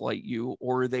gaslight you,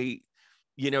 or they,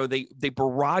 you know, they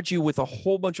barrage you with a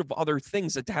whole bunch of other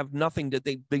things that have nothing to,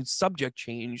 they subject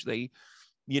change. They,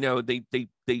 you know, they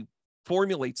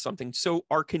formulate something. So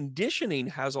our conditioning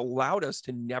has allowed us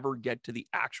to never get to the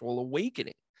actual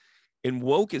awakening, and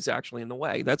woke is actually in the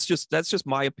way. That's just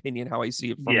my opinion, how I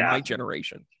see it from my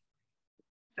generation.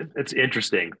 It's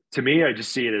interesting to me. I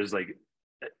just see it as like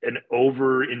an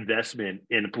over investment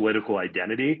in political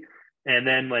identity, and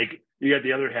then like you got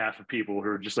the other half of people who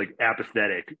are just like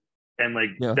apathetic, and like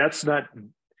it's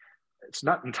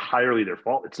not entirely their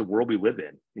fault. It's the world we live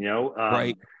in, you know.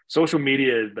 Right. Social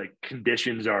media like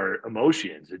conditions our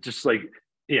emotions. It's just like,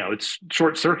 you know, it's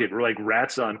short circuit. We're like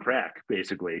rats on crack,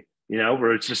 basically, you know,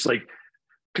 where it's just like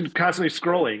constantly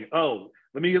scrolling. Oh,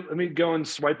 let me go and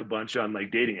swipe a bunch on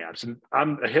like dating apps. And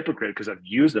I'm a hypocrite because I've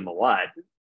used them a lot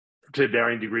to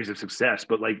varying degrees of success.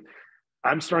 But like,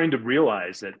 I'm starting to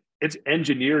realize that it's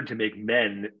engineered to make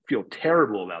men feel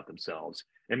terrible about themselves.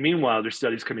 And meanwhile, there's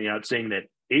studies coming out saying that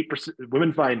 8%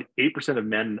 women find 8% of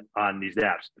men on these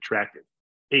apps attractive.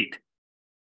 8%.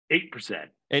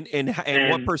 And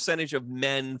what percentage of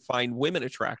men find women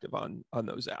attractive on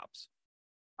those apps?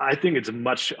 I think it's a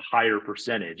much higher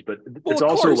percentage, but it's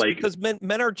also like, because men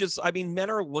are just, I mean, men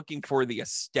are looking for the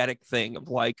aesthetic thing of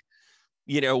like,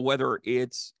 you know, whether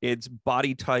it's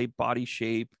body type, body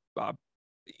shape,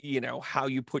 you know, how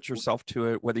you put yourself to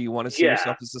it, whether you want to see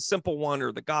yourself as the simple one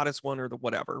or the goddess one or the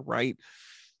whatever, right?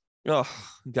 Oh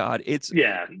God, it's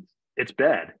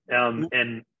bad.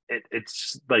 And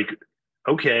it's like,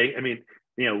 okay, I mean,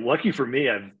 you know, lucky for me,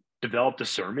 I've developed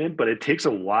discernment, but it takes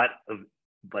a lot of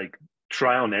like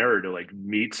trial and error to like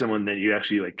meet someone that you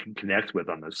actually like can connect with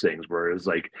on those things. Whereas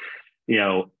like, you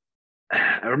know,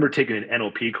 I remember taking an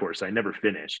NLP course I never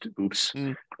finished. Oops.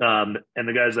 And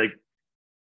the guy's like,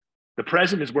 the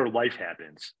present is where life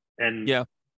happens. And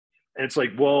it's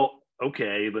like, well,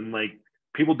 okay, then like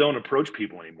people don't approach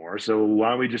people anymore. So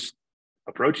why don't we just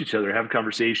approach each other, have a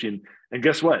conversation? And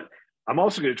guess what? I'm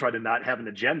also going to try to not have an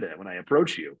agenda when I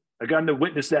approach you. I got to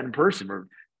witness that in person, where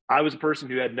I was a person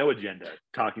who had no agenda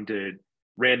talking to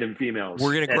random females.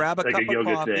 We're going to grab a cup of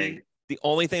coffee. Thing. The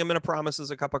only thing I'm going to promise is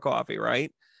a cup of coffee,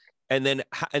 right? and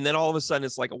then all of a sudden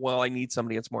it's like, well, I need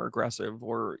somebody that's more aggressive,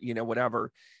 or, you know,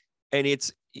 whatever. And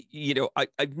it's, you know,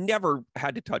 I've never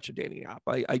had to touch a dating app.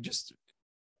 I just,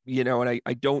 you know, and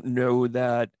I don't know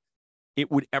that it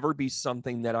would ever be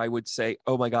something that I would say,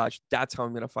 oh my gosh, that's how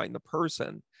I'm going to find the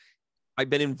person. I've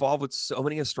been involved with so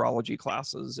many astrology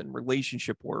classes and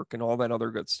relationship work and all that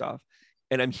other good stuff.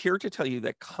 And I'm here to tell you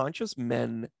that conscious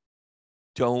men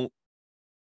don't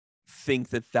think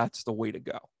that that's the way to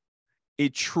go.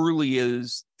 It truly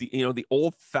is the, you know, the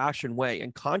old fashioned way.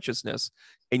 And consciousness,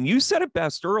 and you said it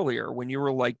best earlier when you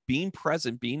were like, being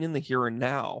present, being in the here and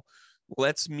now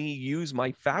lets me use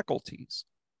my faculties.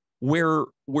 Where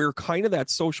kind of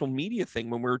that social media thing,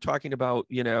 when we were talking about,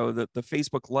 you know, the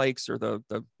Facebook likes, or the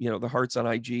you know, the hearts on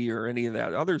IG, or any of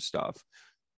that other stuff,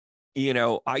 you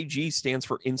know, IG stands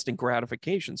for instant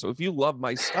gratification. So if you love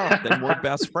my stuff, then we're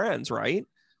best friends, right?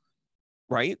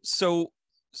 Right. So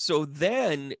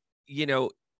then, you know,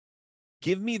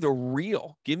 give me the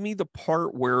real, give me the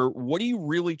part where, what are you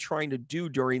really trying to do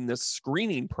during this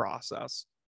screening process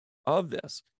of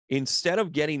this? Instead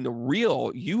of getting the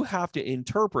real, you have to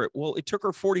interpret, well, it took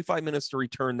her 45 minutes to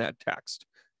return that text.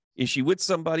 Is she with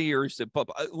somebody, or is it,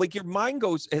 like, your mind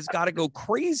has got to go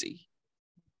crazy.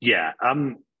 Yeah.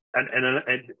 And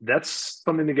that's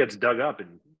something that gets dug up,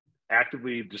 and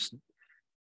actively just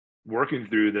working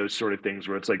through those sort of things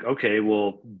where it's like, okay,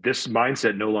 well, this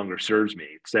mindset no longer serves me.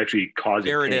 It's actually causing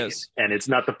There it pain. is. And it's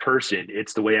not the person,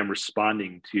 it's the way I'm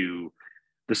responding to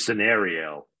the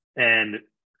scenario. And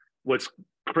what's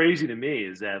crazy to me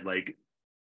is that, like,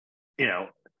 you know,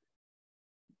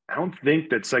 I don't think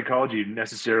that psychology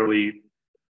necessarily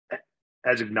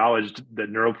has acknowledged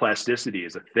that neuroplasticity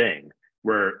is a thing,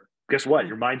 where, guess what,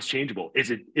 your mind's changeable.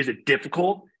 Is it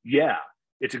difficult? Yeah,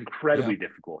 it's incredibly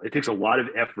difficult. It takes a lot of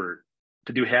effort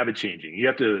to do habit changing. You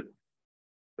have to,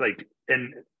 like,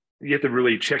 and you have to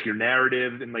really check your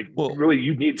narrative, and, like, really,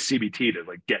 you need CBT to,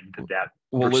 like, get into that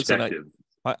perspective. Listen,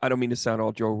 I don't mean to sound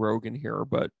all Joe Rogan here,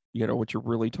 but, you know, what you're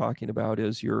really talking about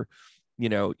is your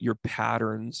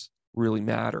patterns really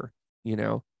matter. You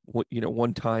know,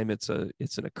 one time it's an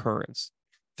occurrence,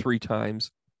 3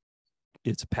 times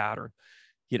it's a pattern,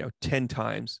 you know, 10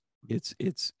 times it's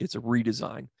a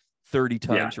redesign, 30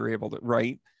 times you're able to,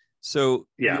 right? So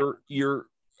you're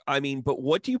I mean, but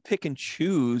what do you pick and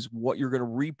choose what you're going to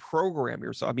reprogram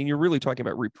yourself? I mean, you're really talking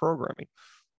about reprogramming.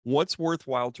 What's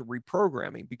worthwhile to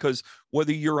reprogramming? Because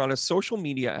whether you're on a social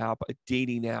media app, a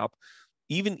dating app,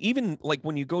 even like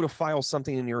when you go to file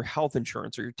something in your health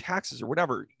insurance or your taxes or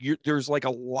whatever, there's like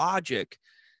a logic,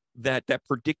 that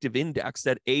predictive index,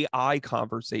 that AI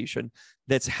conversation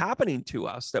that's happening to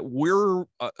us, that we're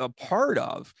a part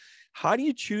of. How do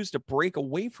you choose to break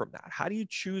away from that? How do you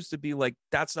choose to be like,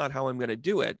 that's not how I'm going to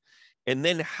do it? And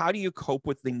then how do you cope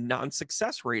with the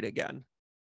non-success rate again?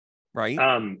 Right.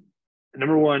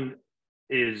 Number one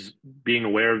is being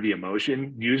aware of the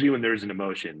emotion. Usually when there's an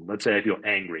emotion, let's say I feel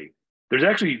angry, there's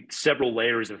actually several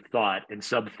layers of thought and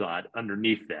sub-thought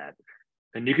underneath that.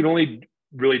 And you can only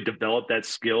really develop that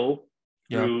skill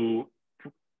through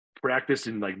practice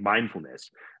and, like, mindfulness.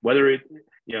 Whether it,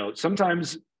 you know,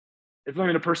 sometimes it's not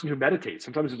even a person who meditates.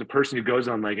 Sometimes it's a person who goes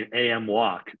on, like, an AM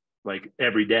walk, like,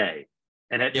 every day.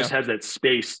 And it just has that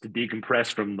space to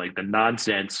decompress from, like, the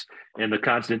nonsense and the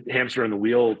constant hamster on the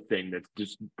wheel thing that's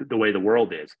just the way the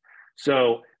world is.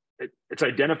 So it's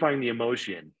identifying the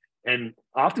emotion. And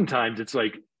oftentimes it's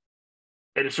like,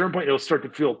 at a certain point, it'll start to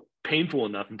feel painful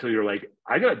enough until you're like,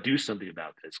 I got to do something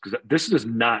about this, because this does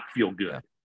not feel good.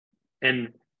 And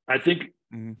I think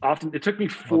often it took me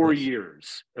 4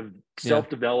 years of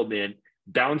self-development,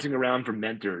 bouncing around from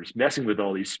mentors, messing with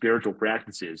all these spiritual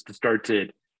practices to start to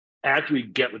actually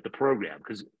get with the program.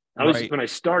 Because when I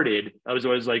started, I was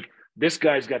always like, this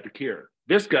guy's got the cure.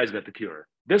 This guy's got the cure.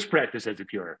 This practice has a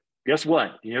cure. Guess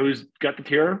what? You know who's got the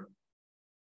cure?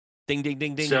 Ding, ding,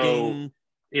 ding, ding, so, ding.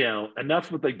 You know,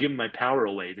 enough with, like, giving my power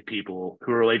away to people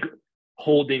who are, like,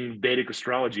 holding Vedic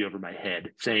astrology over my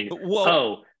head, saying,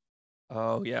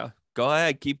 oh yeah, go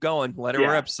ahead, keep going, let it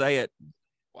rip, say it.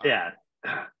 Wow. Yeah.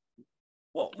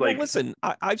 Well, listen,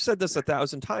 I've said this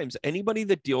 1,000 times. Anybody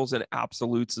that deals in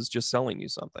absolutes is just selling you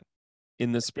something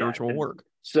in this spiritual work.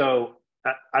 So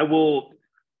I will,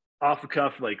 off the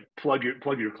cuff, like, plug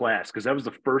your class, because that was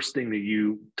the first thing that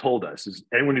you told us, is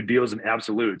anyone who deals in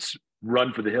absolutes,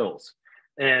 run for the hills.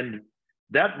 And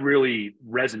that really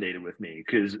resonated with me,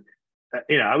 because,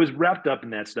 you know, I was wrapped up in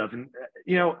that stuff. And,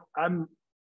 you know,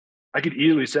 I could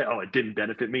easily say, oh, it didn't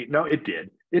benefit me. No, it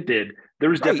did. It did. There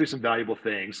was definitely some valuable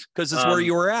things. Because it's where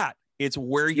you were at. It's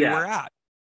where you were at.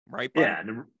 Right?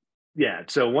 Bud? Yeah.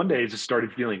 So one day I just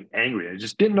started feeling angry. I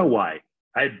just didn't know why.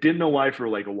 I didn't know why for,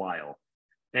 like, a while.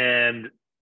 And,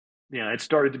 it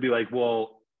started to be like,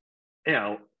 well,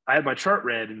 I had my chart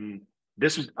read and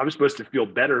I was supposed to feel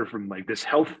better from like this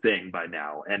health thing by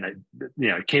now. And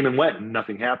it came and went and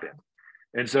nothing happened.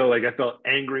 And so like, I felt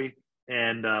angry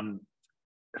and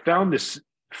I found this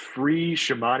free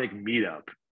shamanic meetup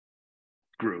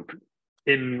group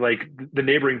in like the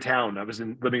neighboring town. I was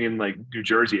living in like New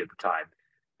Jersey at the time.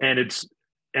 And it's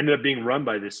ended up being run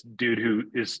by this dude who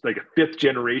is like a fifth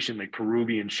generation, like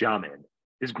Peruvian shaman.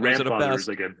 His grandfather is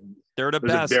like they're the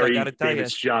was best. a very I gotta tell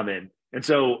famous shaman. And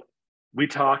so we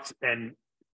talked, and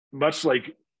much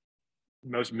like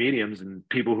most mediums and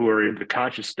people who are into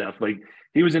conscious stuff, like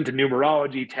he was into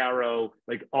numerology, tarot,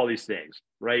 like all these things,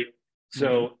 right?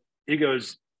 So he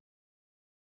goes,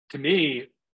 to me,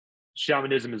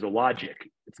 shamanism is a logic.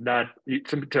 It's not,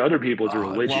 to other people, it's a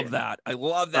religion. I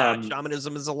love that.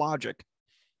 Shamanism is a logic.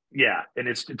 Yeah, and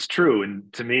it's true.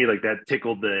 And to me, like that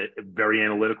tickled the very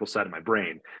analytical side of my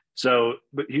brain. So,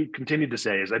 but he continued to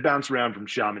say, as I bounced around from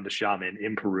shaman to shaman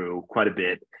in Peru quite a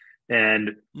bit,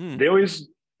 and they always,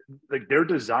 like, their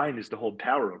design is to hold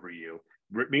power over you.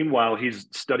 Meanwhile, he's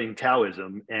studying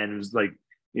Taoism, and it's like,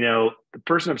 the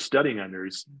person I'm studying under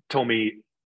has told me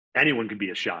anyone can be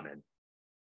a shaman.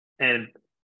 And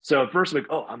so at first, like,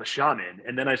 oh, I'm a shaman.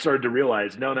 And then I started to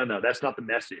realize, no, that's not the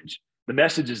message. The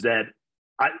message is that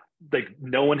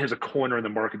no one has a corner in the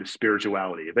market of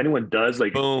spirituality. If anyone does,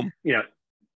 like, boom. Yeah.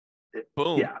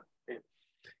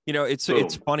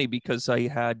 It's funny because I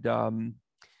had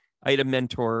a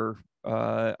mentor,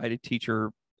 I had a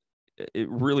teacher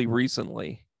really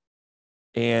recently,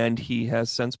 and he has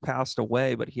since passed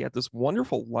away, but he had this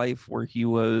wonderful life where he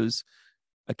was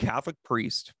a Catholic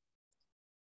priest,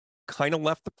 kind of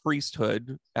left the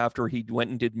priesthood after he went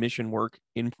and did mission work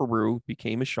in Peru,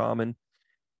 became a shaman.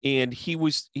 And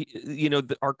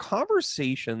our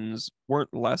conversations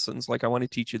weren't lessons like, I want to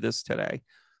teach you this today.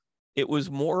 It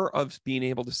was more of being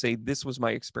able to say, this was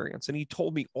my experience. And he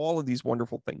told me all of these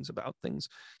wonderful things about things.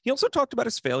 He also talked about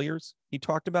his failures. He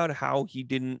talked about how he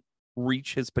didn't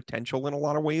reach his potential in a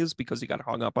lot of ways because he got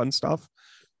hung up on stuff,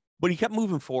 but he kept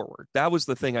moving forward. That was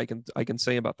the thing I can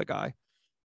say about the guy.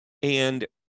 And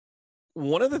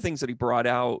one of the things that he brought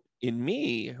out in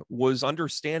me was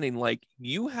understanding, like,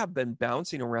 you have been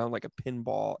bouncing around like a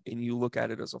pinball and you look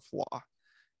at it as a flaw.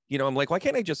 I'm like, why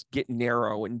can't I just get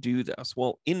narrow and do this?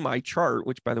 Well, in my chart,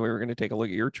 which by the way, we're going to take a look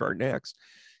at your chart next.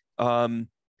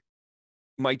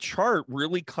 My chart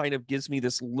really kind of gives me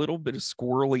this little bit of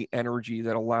squirrely energy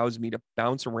that allows me to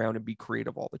bounce around and be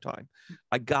creative all the time.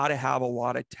 I got to have a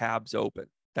lot of tabs open.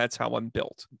 That's how I'm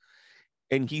built.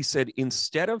 And he said,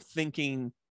 instead of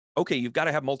thinking, okay, you've got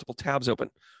to have multiple tabs open,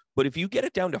 but if you get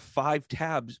it down to 5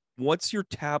 tabs, what's your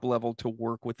tab level to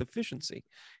work with efficiency?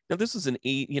 Now, this is a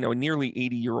nearly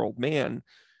 80-year-old man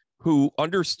who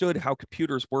understood how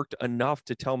computers worked enough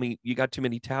to tell me you got too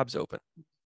many tabs open.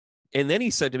 And then he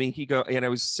said to me, and I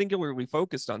was singularly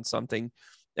focused on something.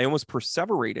 I almost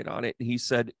perseverated on it. And he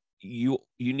said, you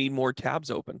need more tabs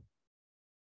open.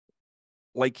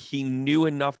 Like, he knew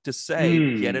enough to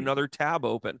say, get another tab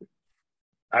open.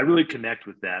 I really connect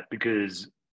with that because,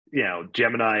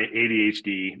 Gemini,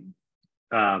 ADHD,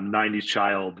 90s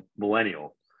child,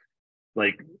 millennial,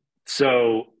 like,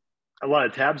 so a lot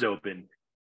of tabs open.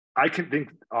 I can think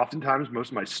oftentimes most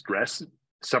of my stress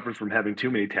suffers from having too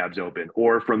many tabs open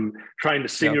or from trying to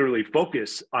singularly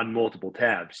focus on multiple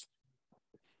tabs.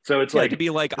 So it's like to be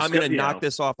like, I'm going to knock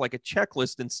this off like a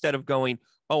checklist instead of going,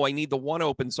 oh, I need the 1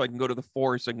 open so I can go to the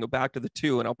 4, so I can go back to the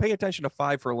 2, and I'll pay attention to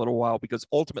 5 for a little while because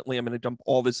ultimately I'm going to dump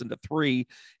all this into 3,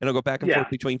 and I'll go back and forth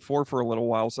between 4 for a little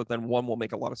while. So then 1 will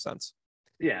make a lot of sense.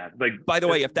 Yeah. Like, by the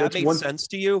way, if that makes sense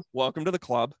to you, welcome to the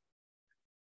club.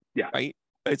 Yeah. Right.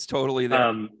 It's totally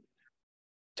there.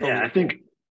 Totally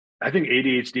I think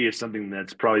ADHD is something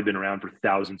that's probably been around for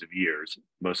thousands of years,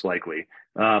 most likely.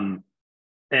 And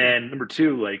number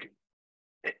 2, like,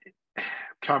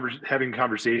 having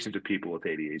conversations with people with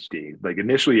ADHD. Like,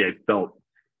 initially I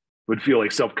would feel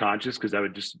like self-conscious because I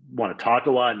would just want to talk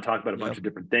a lot and talk about a bunch of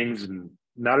different things, and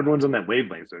not everyone's on that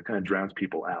wavelength, so it kind of drowns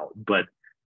people out. But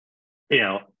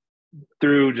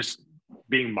through just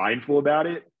being mindful about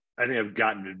it, I think I've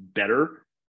gotten better.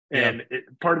 And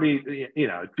part of me,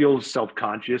 it feels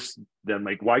self-conscious. Then,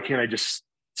 like, why can't I just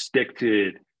stick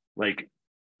to like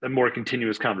a more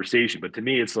continuous conversation? But to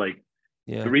me, it's like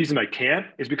the reason I can't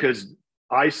is because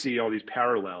I see all these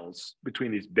parallels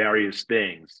between these various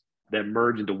things that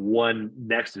merge into one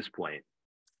nexus point.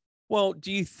 Well,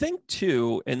 do you think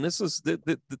too? And this is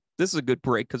this is a good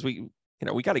break because we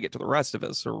got to get to the rest of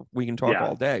us, or we can talk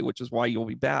all day, which is why you'll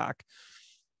be back.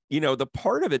 The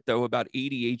part of it though about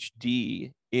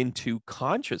ADHD into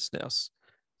consciousness,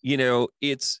 you know,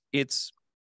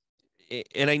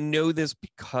 and I know this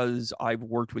because I've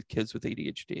worked with kids with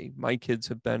ADHD. My kids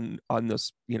have been on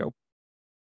this, you know,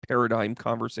 paradigm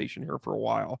conversation here for a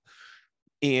while.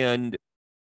 And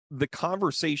the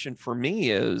conversation for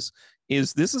me is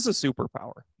this is a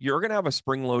superpower. You're going to have a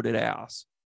spring-loaded ass.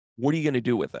 What are you going to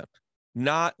do with it?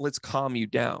 Not let's calm you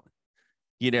down,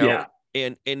 you know? Yeah.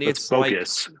 And Let's it's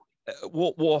focus. like,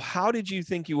 well, how did you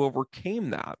think you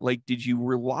overcame that? Like, did you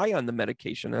rely on the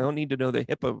medication? I don't need to know the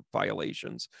HIPAA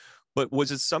violations, but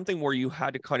was it something where you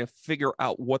had to kind of figure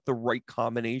out what the right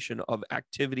combination of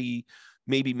activity,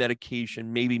 maybe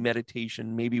medication, maybe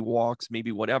meditation, maybe walks,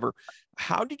 maybe whatever?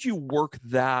 How did you work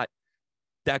that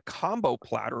combo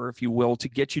platter, if you will, to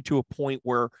get you to a point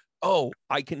where, oh,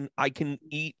 I can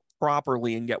eat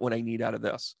properly and get what I need out of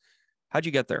this? How'd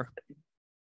you get there?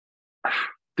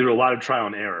 Through a lot of trial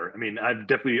and error. I mean, I've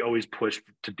definitely always pushed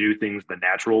to do things the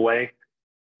natural way.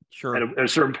 Sure. At a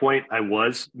certain point, I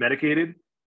was medicated.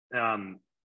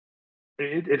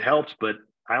 It helped, but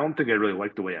I don't think I really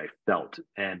liked the way I felt.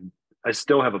 And I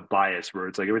still have a bias where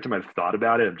it's like every time I've thought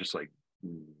about it, I'm just like,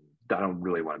 I don't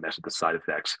really want to mess with the side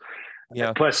effects.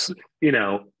 Yeah. Plus, you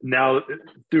know, now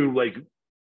through like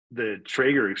the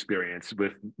Traeger experience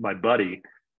with my buddy,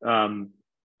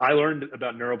 I learned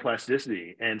about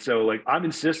neuroplasticity. And so like I'm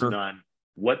insistent on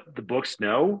what the books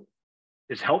know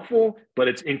is helpful, but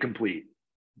it's incomplete.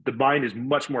 The mind is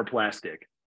much more plastic.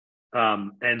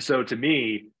 And so to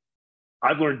me,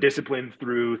 I've learned discipline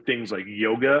through things like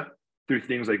yoga, through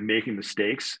things like making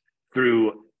mistakes,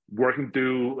 through working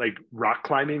through like rock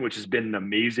climbing, which has been an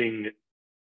amazing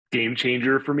game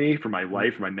changer for me, for my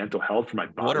life, for my mental health, for my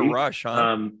body. What a rush,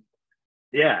 huh?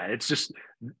 Yeah, it's just,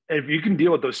 if you can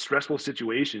deal with those stressful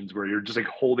situations where you're just like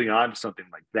holding on to something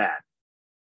like that,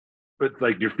 but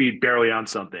like your feet barely on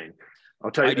something,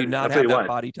 I'll tell you. I do not have that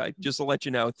body type. Just to let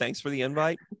you know. Thanks for the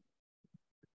invite.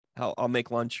 I'll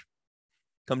make lunch.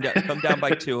 Come down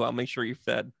by 2. I'll make sure you're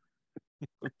fed.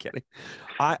 I'm kidding.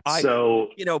 So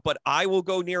you know, but I will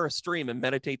go near a stream and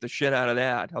meditate the shit out of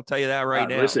that. I'll tell you that right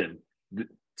now. Listen.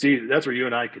 See, that's where you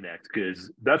and I connect, because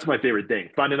that's my favorite thing.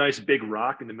 Find a nice big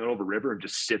rock in the middle of a river and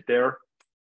just sit there.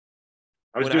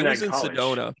 When I was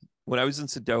in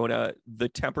Sedona, the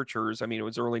temperatures, I mean, it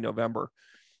was early November.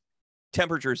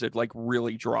 Temperatures had like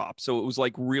really dropped. So it was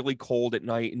like really cold at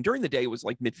night. And during the day, it was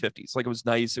like mid-50s. Like it was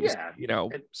nice. It was, you know,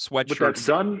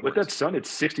 sweatshirt. With that sun, it's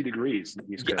 60 degrees.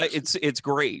 Yeah, it's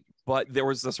great. But there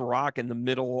was this rock in the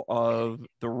middle of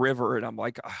the river. And I'm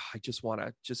like, I just want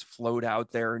to just float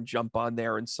out there and jump on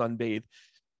there and sunbathe.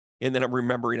 And then I'm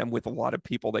remembering I'm with a lot of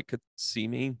people that could see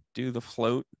me do the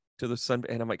float to the sun.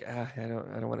 And I'm like, I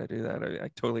don't want to do that. I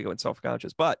totally go in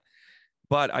self-conscious. But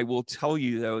I will tell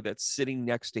you, though, that sitting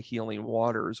next to healing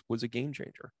waters was a game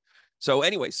changer. So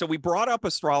anyway, so we brought up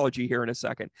astrology here in a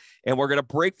second, and we're going to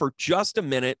break for just a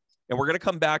minute, and we're going to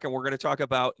come back, and we're going to talk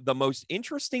about the most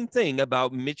interesting thing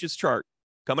about Mitch's chart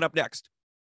coming up next.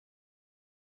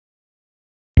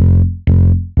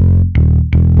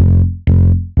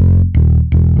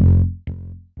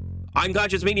 I'm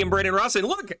Conscious Medium Brandon Ross, and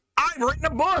look, I've written a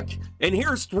book, and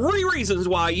here's 3 reasons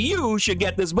why you should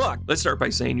get this book. Let's start by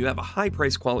saying you have a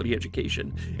high-priced quality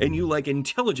education, and you like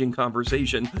intelligent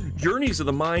conversation, journeys of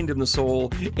the mind and the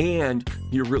soul, and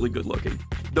you're really good looking.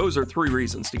 Those are 3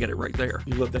 reasons to get it right there.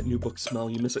 You love that new book smell,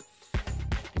 you miss it.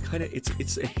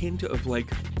 It's a hint of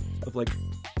like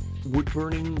wood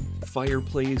burning,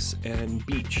 fireplace, and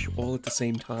beach all at the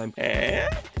same time.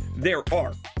 And there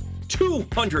are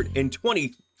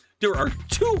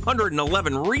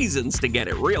 211 reasons to get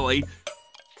it, really.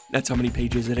 That's how many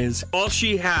pages it is. All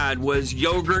she had was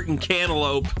yogurt and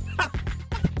cantaloupe.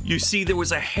 You see, there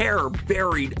was a hair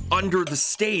buried under the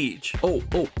stage. Oh,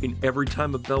 and every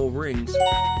time a bell rings,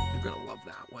 you're gonna love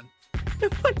that one.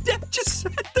 And my dad just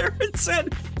sat there and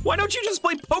said, why don't you just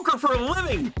play poker for a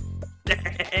living?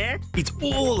 It's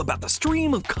all about the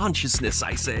stream of consciousness,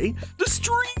 I say. The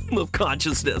stream of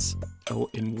consciousness. Oh,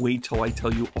 and wait till I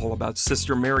tell you all about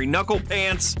Sister Mary Knuckle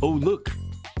Pants. Oh, look,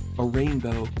 a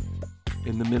rainbow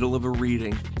in the middle of a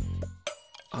reading.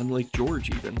 On Lake George,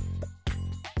 even.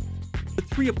 The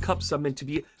 3 of Cups are meant to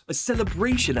be a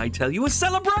celebration, I tell you, a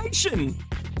celebration.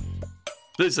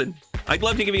 Listen, I'd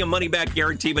love to give you a money-back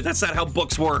guarantee, but that's not how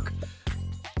books work.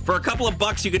 For a couple of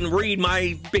bucks, you can read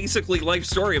my basically life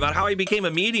story about how I became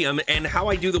a medium and how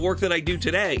I do the work that I do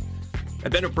today.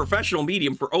 I've been a professional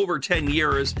medium for over 10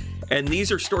 years, and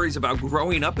these are stories about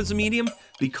growing up as a medium,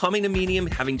 becoming a medium,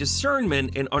 having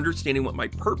discernment, and understanding what my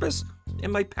purpose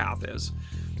and my path is.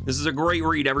 This is a great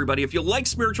read, everybody. If you like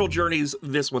spiritual journeys,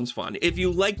 this one's fun. If you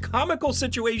like comical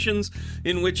situations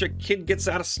in which a kid gets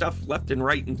out of stuff left and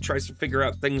right and tries to figure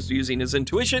out things using his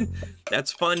intuition,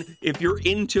 that's fun. If you're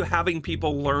into having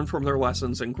people learn from their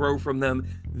lessons and grow from them,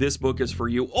 this book is for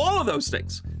you. All of those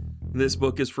things, this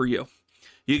book is for you.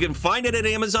 You can find it at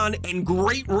Amazon and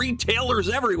great retailers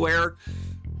everywhere.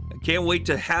 I can't wait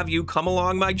to have you come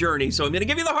along my journey. So I'm going to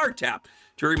give you the heart tap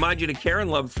to remind you to care and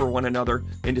love for one another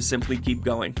and to simply keep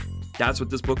going. That's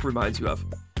what this book reminds you of.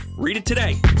 Read it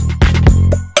today.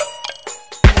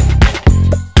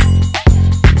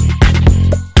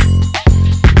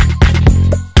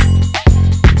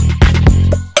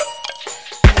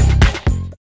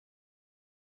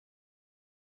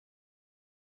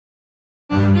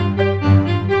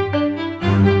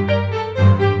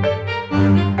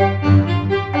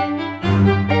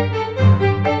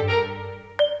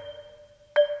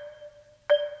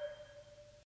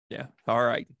 Yeah. All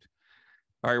right.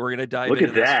 All right. We're going to dive Look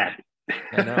into at that.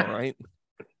 I know, right?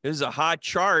 This is a hot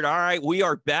chart. All right. We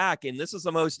are back. And this is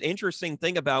the most interesting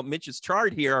thing about Mitch's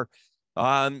chart here.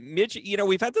 Mitch, you know,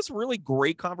 we've had this really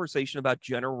great conversation about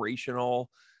generational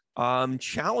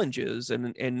challenges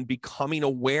and becoming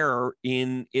aware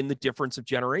in the difference of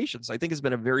generations. I think it's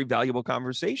been a very valuable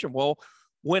conversation. Well,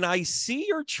 when I see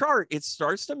your chart, it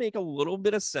starts to make a little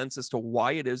bit of sense as to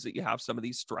why it is that you have some of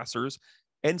these stressors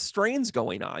and strains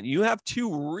going on. You have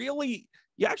you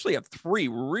actually have three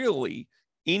really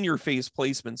in your face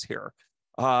placements here.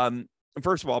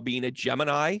 First of all, being a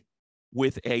Gemini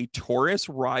with a Taurus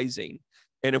rising.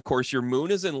 And of course, your moon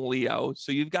is in Leo.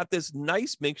 So you've got this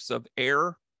nice mix of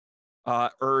air,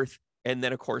 earth, and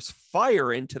then of course,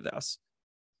 fire into this.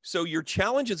 So your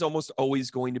challenge is almost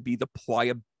always going to be the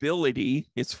pliability.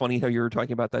 It's funny how you were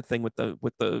talking about that thing with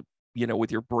the, you know,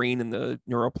 with your brain and the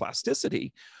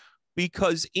neuroplasticity,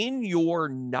 because in your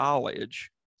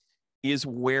knowledge is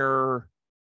where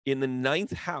in the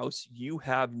 9th house, you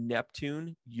have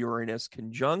Neptune, Uranus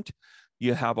conjunct.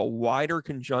 You have a wider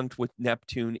conjunct with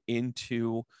Neptune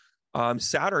into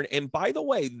Saturn. And by the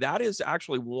way, that is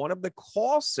actually one of the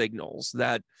call signals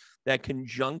that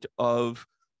conjunct of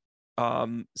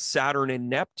Saturn and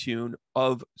Neptune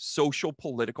of social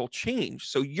political change.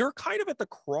 So you're kind of at the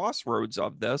crossroads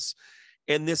of this.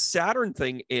 And this Saturn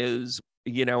thing is,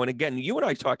 you know, and again, you and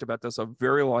I talked about this a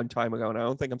very long time ago, and I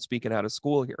don't think I'm speaking out of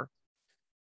school here.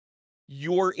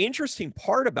 Your interesting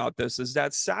part about this is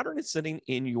that Saturn is sitting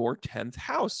in your 10th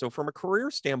house. So from a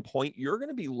career standpoint, you're going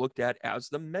to be looked at as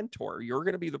the mentor. You're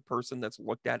going to be the person that's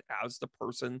looked at as the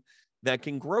person that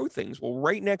can grow things. Well,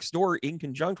 right next door in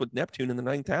conjunct with Neptune in the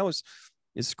 9th house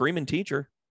is screaming teacher.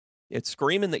 It's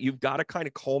screaming that you've got to kind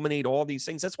of culminate all these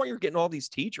things. That's why you're getting all these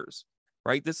teachers,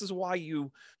 right? This is why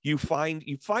you find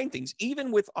things,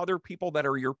 even with other people that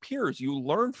are your peers, you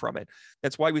learn from it.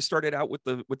 That's why we started out with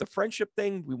the friendship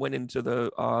thing. We went into the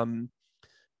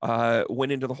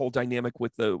whole dynamic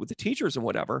with the teachers and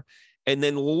whatever. And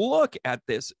then look at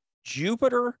this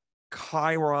Jupiter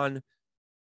Chiron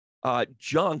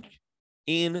junk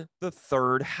in the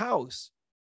 3rd house.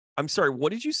 I'm sorry,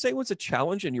 what did you say was a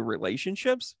challenge in your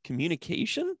relationships?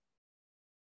 Communication?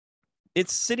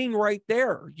 It's sitting right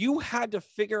there. You had to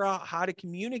figure out how to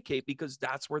communicate because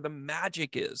that's where the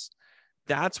magic is.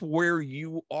 That's where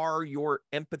you are your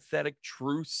empathetic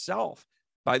true self.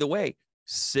 By the way,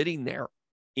 sitting there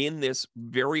in this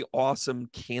very awesome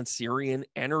Cancerian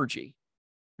energy,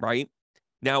 right?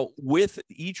 Now, with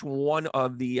each one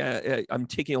of the, I'm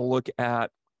taking a look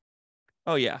at,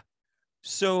 oh yeah.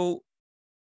 So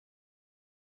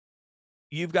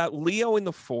you've got Leo in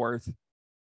the 4th.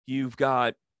 You've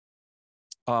got,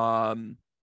 in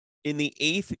the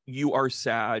 8th, you are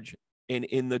Sag. And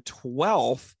in the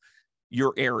 12th,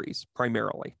 you're Aries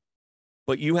primarily.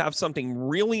 But you have something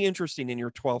really interesting in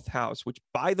your 12th house, which,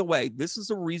 by the way, this is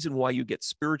the reason why you get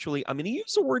spiritually, I'm going to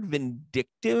use the word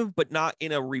vindictive, but not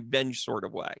in a revenge sort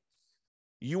of way.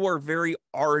 You are very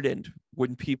ardent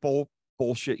when people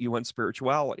bullshit you on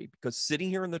spirituality, because sitting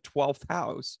here in the 12th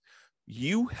house,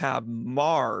 you have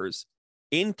Mars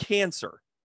in Cancer,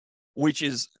 which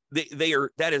is,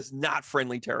 that is not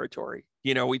friendly territory.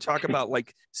 You know, we talk about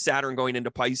like Saturn going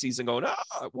into Pisces and going,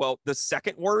 well, the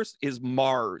second worst is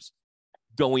Mars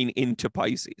going into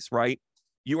Pisces, right?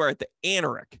 You are at the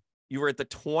Anarch. You are at the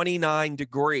 29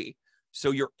 degree.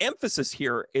 So your emphasis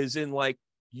here is in like,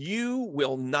 you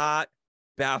will not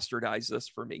bastardize this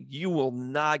for me. You will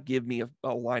not give me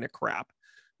a line of crap.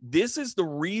 This is the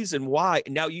reason why.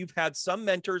 Now you've had some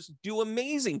mentors do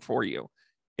amazing for you.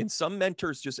 And some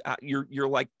mentors just, you're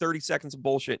like 30 seconds of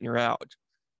bullshit and you're out,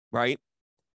 right?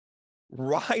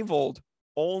 Rivaled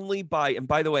only by, and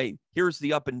by the way, here's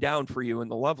the up and down for you in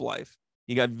the love life.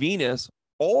 You got Venus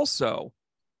also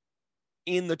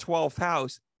in the 12th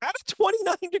house at a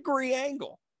 29-degree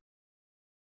angle,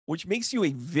 which makes you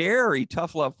a very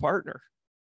tough love partner.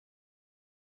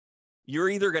 You're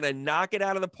either going to knock it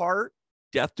out of the park,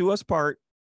 death do us part,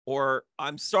 or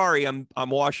I'm sorry, I'm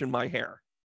washing my hair.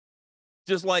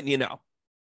 Just letting you know.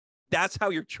 That's how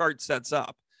your chart sets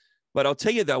up. But I'll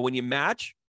tell you, though, when you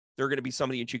match, they're going to be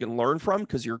somebody that you can learn from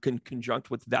because you're conjunct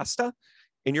with Vesta.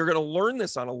 And you're going to learn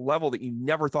this on a level that you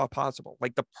never thought possible.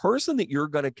 Like the person that you're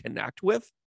going to connect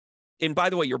with. And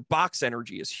by the way, your box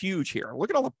energy is huge here.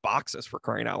 Look at all the boxes, for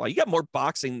crying out loud. You got more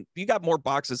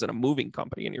boxes than a moving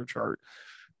company in your chart.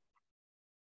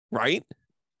 Right?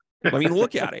 I mean,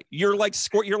 look at it. You're like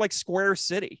Square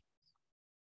City.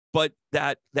 But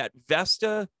that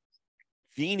Vesta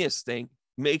Venus thing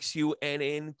makes you an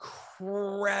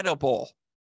incredible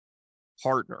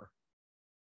partner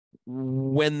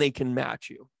when they can match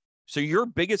you. So your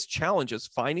biggest challenge is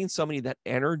finding somebody that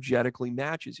energetically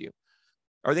matches you.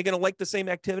 Are they going to like the same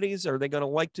activities? Are they going to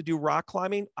like to do rock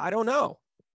climbing? I don't know,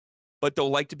 but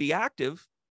they'll like to be active.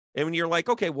 And when you're like,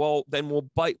 okay, well, then we'll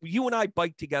bike. You and I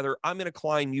bike together. I'm going to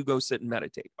climb. You go sit and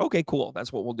meditate. Okay, cool.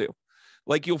 That's what we'll do.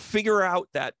 Like you'll figure out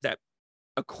that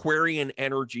Aquarian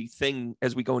energy thing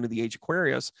as we go into the age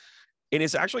Aquarius. And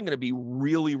it's actually going to be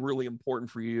really, really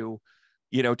important for you,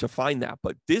 to find that.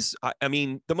 But this, I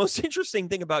mean, the most interesting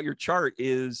thing about your chart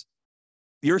is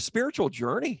your spiritual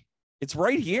journey. It's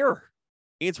right here.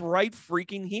 It's right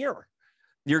freaking here.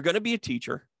 You're going to be a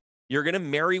teacher. You're going to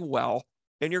marry well,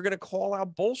 and you're going to call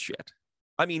out bullshit.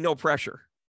 I mean, no pressure.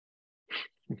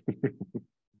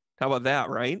 How about that,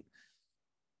 right?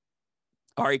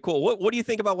 All right, cool. What do you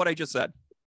think about what I just said?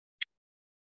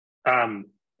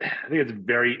 I think it's a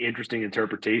very interesting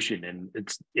interpretation, and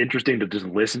it's interesting to just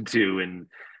listen to. And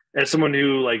as someone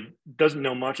who doesn't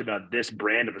know much about this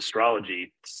brand of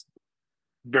astrology, it's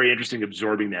very interesting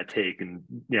absorbing that take. And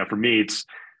for me,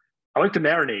 I like to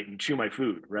marinate and chew my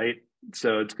food, right?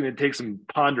 So it's going to take some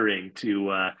pondering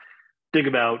to think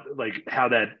about how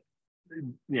that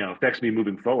affects me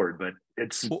moving forward. But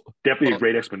it's definitely a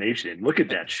great explanation. Look at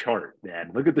that chart,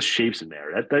 man. Look at the shapes in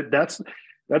there. That's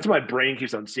what my brain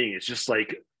keeps on seeing. It's just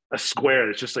like a square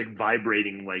that's just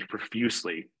vibrating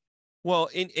profusely. Well,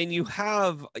 and you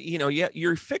have,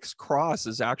 your fixed cross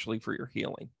is actually for your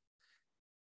healing.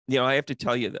 I have to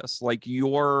tell you this,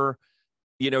 your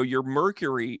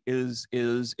Mercury is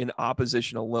in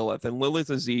opposition to Lilith, and Lilith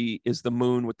is the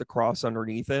moon with the cross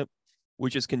underneath it,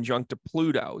 which is conjunct to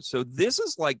Pluto. So this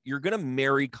is you're going to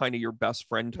marry kind of your best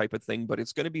friend type of thing, but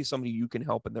it's going to be somebody you can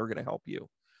help and they're going to help you.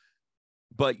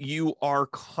 But you are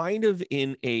kind of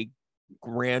in a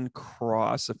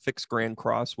fixed grand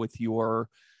cross with your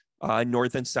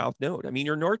north and south node. I mean,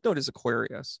 your north node is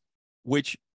Aquarius,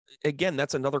 which again,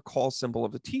 that's another call symbol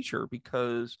of the teacher,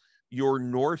 because your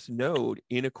north node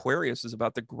in Aquarius is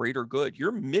about the greater good.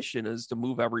 Your mission is to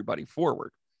move everybody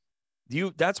forward.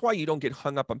 That's why you don't get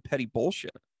hung up on petty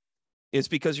bullshit. It's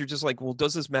because you're just well,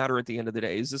 does this matter at the end of the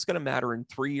day? Is this going to matter in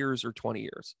 3 years or 20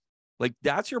 years?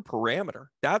 That's your parameter.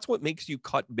 That's what makes you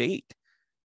cut bait,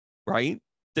 right?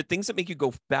 The things that make you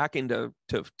go back into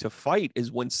to fight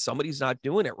is when somebody's not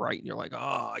doing it right. And you're like,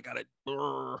 oh, I got it.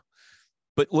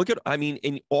 But look at,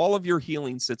 in all of your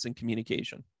healing sits in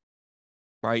communication,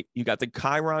 right? You got the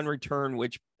Chiron return,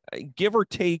 which give or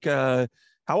take, how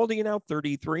old are you now?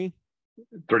 33?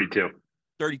 32.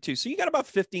 32. So you got about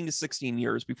 15 to 16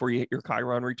 years before you hit your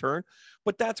Chiron return.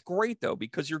 But that's great, though,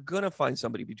 because you're going to find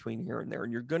somebody between here and there,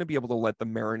 and you're going to be able to let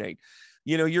them marinate.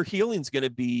 Your healing's going to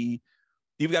be,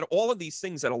 you've got all of these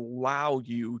things that allow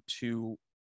you to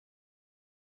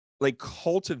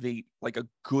cultivate a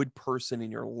good person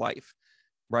in your life,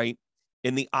 right?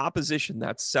 In the opposition,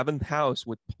 that 7th house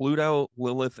with Pluto,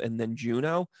 Lilith, and then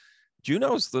Juno.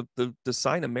 Juno's the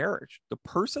sign of marriage. The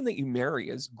person that you marry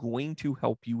is going to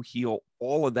help you heal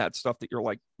all of that stuff that you're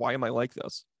like, why am I like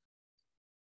this?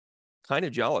 Kind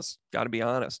of jealous, got to be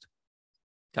honest.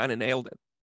 Kind of nailed it.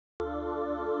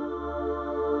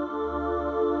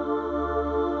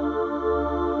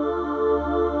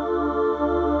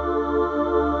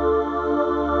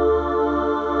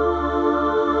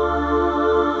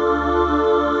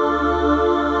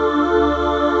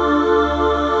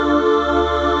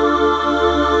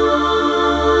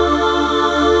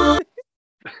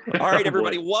 All right,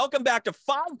 everybody, welcome back to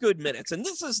 5 Good Minutes. And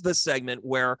this is the segment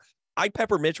where I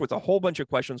pepper Mitch with a whole bunch of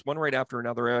questions, one right after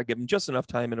another, and I give him just enough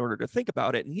time in order to think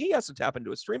about it. And he has to tap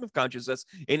into a stream of consciousness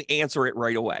and answer it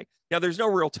right away. Now, there's no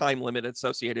real time limit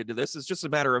associated to this. It's just a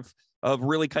matter of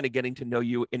really kind of getting to know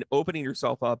you and opening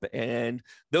yourself up. And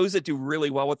those that do really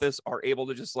well with this are able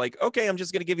to just like, okay, I'm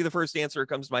just going to give you the first answer that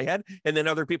comes to my head. And then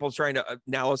other people trying to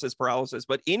analysis paralysis.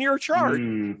 But in your chart,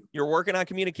 you're working on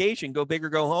communication. Go big or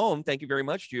go home. Thank you very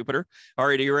much, Jupiter. All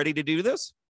right, are you ready to do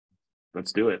this?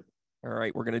 Let's do it. All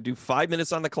right, we're going to do 5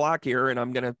 minutes on the clock here, and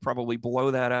I'm going to probably blow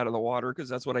that out of the water because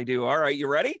that's what I do. All right, you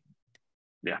ready?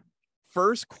 Yeah.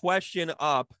 First question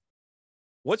up.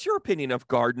 What's your opinion of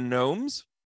garden gnomes?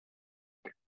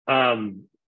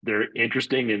 They're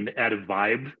interesting and add a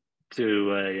vibe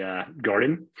to a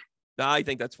garden. I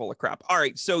think that's full of crap. All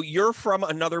right, so you're from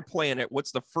another planet.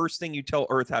 What's the first thing you tell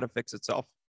Earth how to fix itself?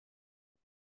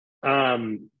 Put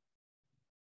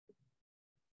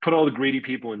all the greedy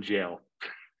people in jail.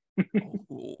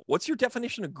 What's your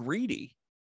definition of greedy?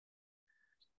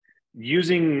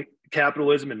 Using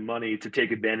capitalism and money to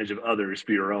take advantage of others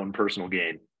for your own personal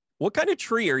gain. What kind of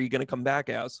tree are you going to come back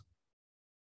as?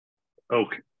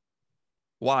 Oak.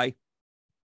 Why?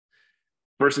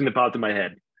 First thing that popped in my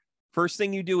head. First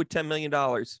thing you do with $10 million?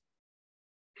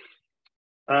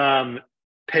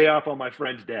 Pay off all my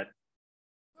friends' debt.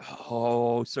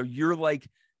 Oh, so you're like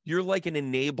an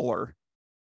enabler.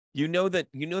 You know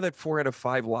that 4 out of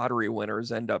 5 lottery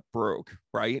winners end up broke,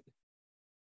 right?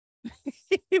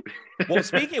 Well,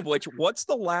 speaking of which, what's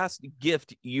the last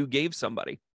gift you gave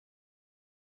somebody?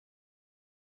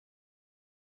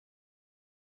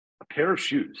 A pair of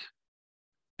shoes.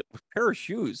 A pair of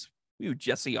shoes? You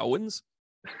Jesse Owens?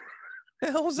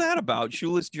 The hell is that about?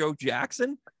 Shoeless Joe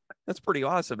Jackson? That's pretty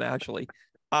awesome, actually.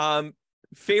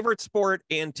 Favorite sport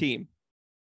and team?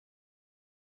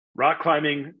 Rock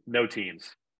climbing, no teams.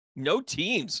 No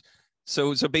teams.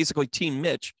 So basically Team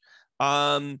Mitch.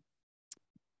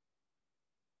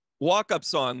 Walk-up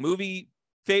song, movie,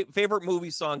 favorite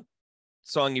movie song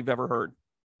you've ever heard.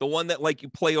 The one that like you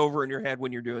play over in your head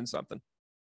when you're doing something.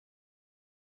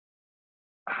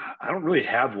 I don't really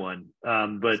have one.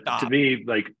 But Stop. To me,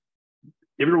 like,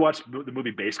 you ever watched the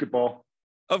movie Basketball?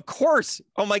 Of course.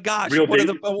 Oh my gosh. Real One big,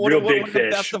 of the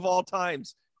fish. best of all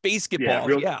times. Basketball.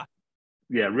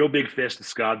 Yeah, Real Big Fish, the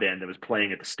ska band that was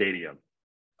playing at the stadium.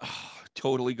 Oh,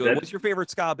 totally good. What's your favorite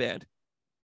ska band?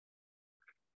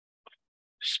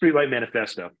 Streetlight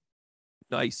Manifesto.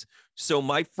 Nice. So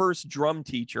my first drum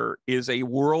teacher is a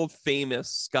world famous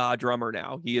ska drummer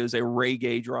now. He is a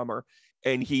reggae drummer.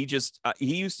 And he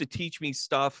used to teach me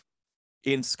stuff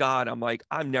in ska. And I'm like,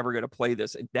 I'm never going to play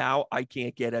this. And now I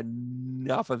can't get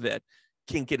enough of it.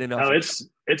 Can't get enough. Oh, it's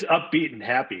upbeat and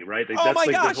happy, right? Like, oh that's my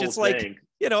like gosh. the whole It's like, thing.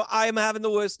 I'm having the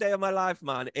worst day of my life,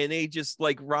 man. And they just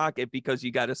like rock it because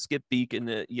you got to skip beak in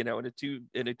a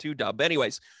two dub.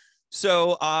 Anyways.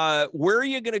 So where are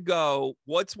you going to go?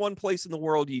 What's one place in the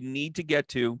world you need to get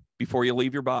to before you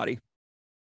leave your body?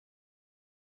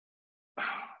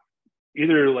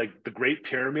 Either like the Great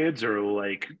Pyramids or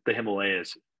like the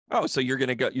Himalayas. Oh, so you're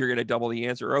going to double the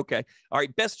answer. Okay. All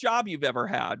right. Best job you've ever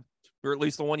had, or at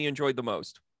least the one you enjoyed the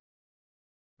most.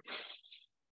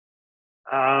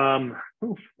 I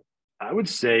would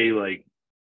say like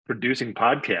producing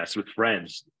podcasts with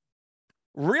friends.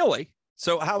 Really?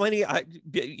 So how many,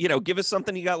 give us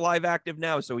something you got live active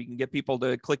now so we can get people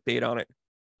to clickbait on it.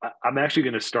 I'm actually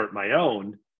going to start my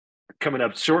own coming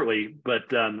up shortly, but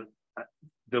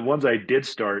the ones I did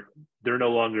start, they're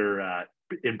no longer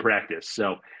in practice.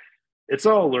 So it's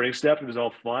all a learning step. It was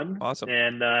all fun. Awesome.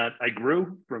 And I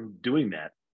grew from doing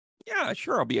that. Yeah,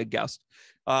 sure. I'll be a guest.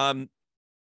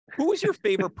 Who was your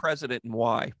favorite president and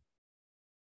why?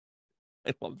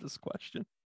 I love this question.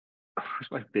 Who's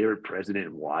my favorite president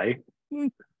and why?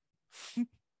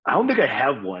 I don't think I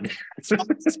have one. It's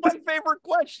my favorite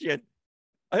question.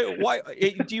 Why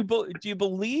do you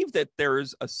believe that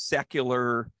there's a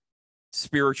secular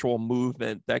spiritual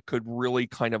movement that could really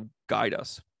kind of guide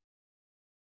us?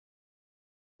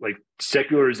 Like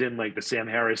secular is in like the Sam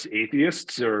Harris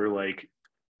atheists, or like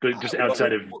just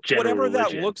outside of general whatever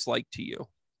religion? That looks like to you.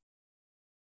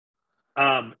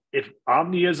 If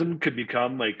omniism could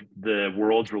become like the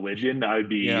world's religion, I would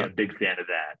be a big fan of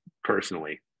that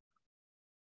personally.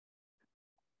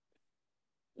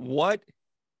 What?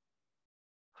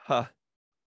 I'm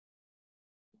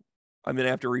going to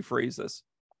have to rephrase this.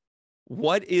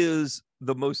 What is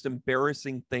the most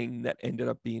embarrassing thing that ended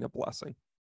up being a blessing?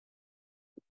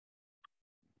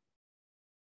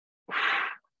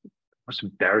 Most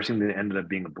embarrassing thing that ended up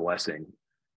being a blessing.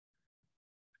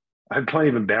 I had plenty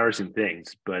of embarrassing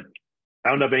things, but I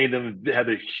don't know if any of them had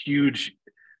a huge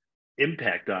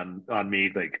impact on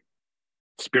me, like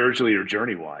spiritually or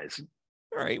journey wise.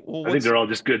 All right. Well, I think they're all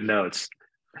just good notes.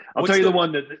 I'll tell what's you the- the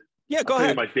one that yeah, go I'll tell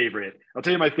you ahead. my favorite. I'll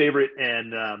tell you my favorite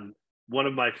and one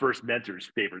of my first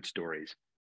mentors' favorite stories.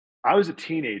 I was a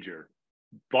teenager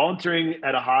volunteering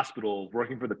at a hospital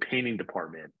working for the painting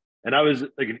department. And I was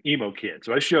like an emo kid.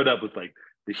 So I showed up with like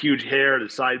the huge hair, the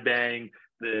side bang,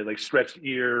 the like stretched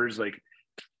ears, like,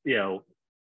 you know,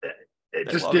 it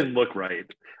I just love didn't look right.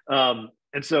 And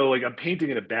so like I'm painting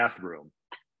in a bathroom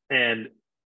and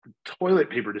toilet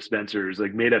paper dispenser is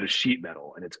like made out of sheet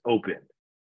metal and it's open.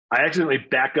 I accidentally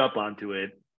back up onto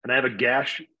it and I have a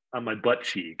gash on my butt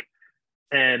cheek.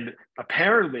 And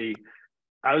apparently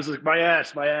I was like, my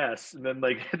ass. And then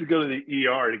like had to go to the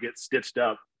ER to get stitched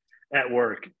up at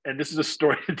work. And this is a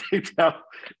story that takes out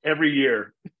every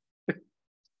year.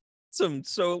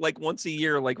 So like once a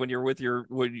year, like when you're with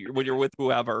when you're with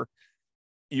whoever,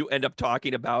 you end up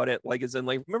talking about it. Like, as in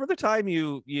like, remember the time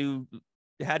you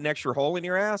had an extra hole in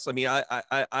your ass? I mean,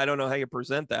 I don't know how you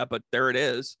present that, but there it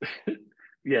is.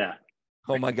 Yeah.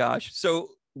 Oh my gosh. So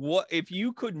what if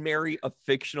you could marry a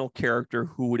fictional character,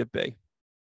 who would it be?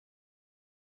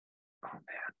 Oh man.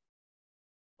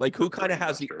 Like, who kind of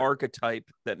has the Brainbuster. archetype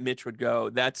that Mitch would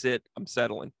go, that's it, I'm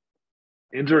settling?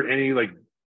 Is there any like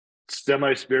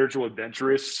semi-spiritual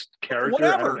adventurous character?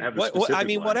 I Whatever. don't have a What I specific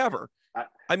mean, one. whatever. I, I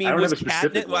I mean, don't was have a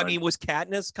specific Katniss? I one. mean, was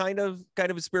Katniss kind of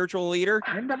a spiritual leader?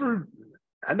 I never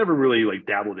really like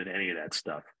dabbled in any of that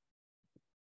stuff.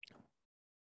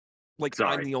 Like,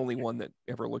 Sorry. I'm the only one that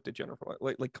ever looked at Jennifer.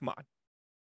 Like, come on.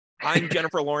 I'm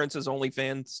Jennifer Lawrence's only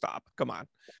fan. Stop. Come on.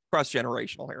 Cross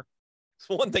generational here. It's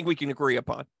one thing we can agree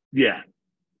upon. Yeah.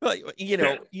 But you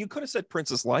know, you could have said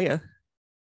Princess Leia.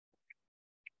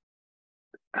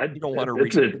 You don't want to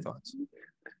read your thoughts.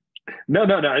 No.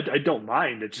 I don't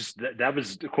mind. It's just that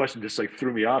was the question. Just like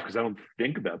threw me off because I don't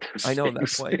think about those. I know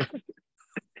things. that's why.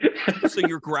 So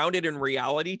you're grounded in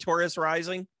reality, Taurus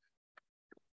rising,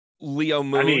 Leo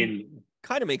moon. I mean,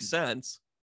 kind of makes sense.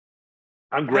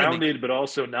 I'm grounded, but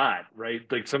also not, right?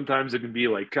 Like sometimes it can be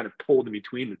like kind of pulled in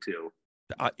between the two.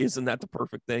 Isn't that the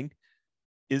perfect thing?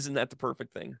 Isn't that the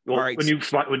perfect thing? Well, all right. When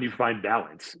you find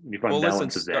balance,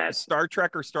 balance of that. Star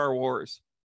Trek or Star Wars?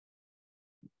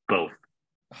 Both.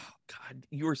 Oh, God,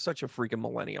 you are such a freaking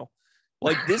millennial.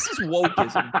 Like, this is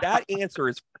wokeism. That answer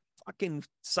is fucking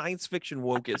science fiction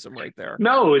wokeism right there.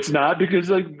 No, it's not, because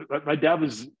like my dad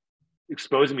was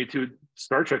exposing me to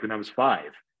Star Trek when I was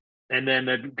 5. And then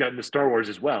I got into Star Wars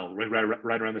as well,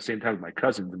 right around the same time with my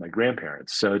cousins and my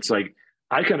grandparents. So it's like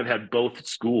I kind of had both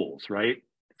schools, right?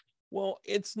 Well,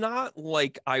 it's not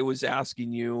like I was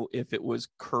asking you if it was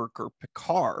Kirk or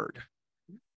Picard.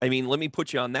 I mean, let me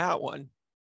put you on that one.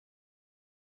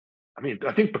 I mean,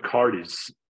 I think Picard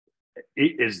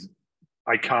is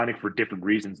iconic for different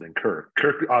reasons than Kirk.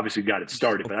 Kirk obviously got it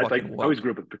started, but I always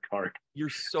grew up with Picard. You're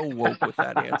so woke with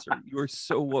that answer. You are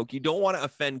so woke. You don't want to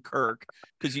offend Kirk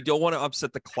because you don't want to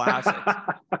upset the classics.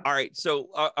 All right. So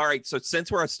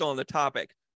since we're still on the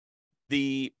topic,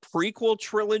 the prequel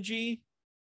trilogy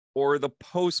or the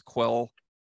postquel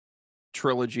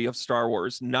trilogy of Star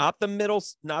Wars, not the middle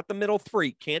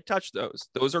 3. Can't touch those.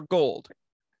 Those are gold.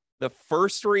 The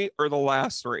first 3 or the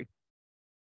last 3?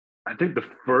 I think the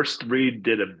first 3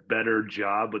 did a better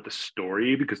job with the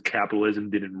story because capitalism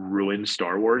didn't ruin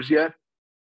Star Wars yet.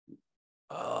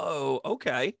 Oh,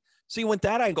 okay. So you went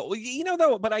that angle. Well, you know,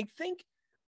 though, but I think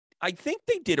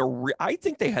they did I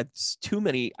think they had too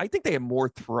many. I think they had more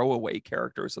throwaway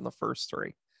characters in the first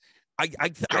 3. I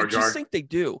just think they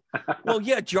do. Well,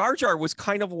 yeah, Jar Jar was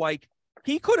kind of like,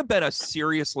 he could have been a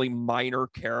seriously minor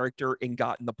character and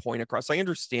gotten the point across. I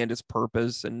understand his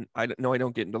purpose, and I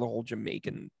don't get into the whole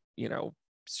Jamaican,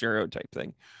 stereotype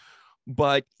thing.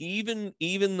 But even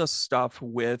the stuff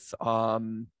with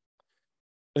with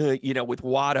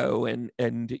Watto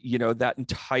and that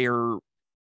entire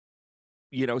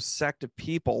sect of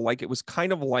people, like, it was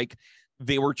kind of like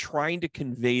they were trying to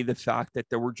convey the fact that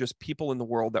there were just people in the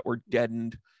world that were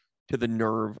deadened to the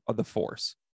nerve of the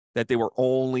Force, that they were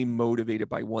only motivated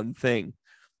by one thing.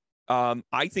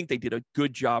 I think they did a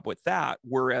good job with that,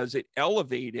 whereas it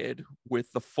elevated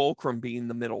with the fulcrum being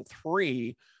the middle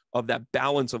 3 of that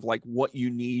balance of like what you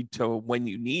need to when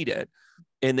you need it.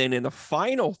 And then in the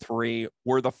final 3,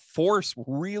 where the Force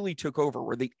really took over,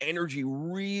 where the energy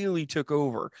really took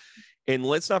over. And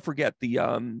let's not forget the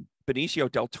Benicio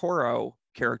del Toro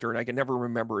character, and I can never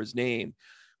remember his name,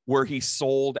 where he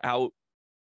sold out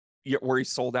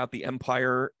the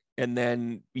Empire. And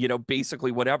then,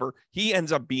 basically whatever, he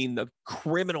ends up being the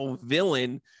criminal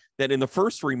villain that in the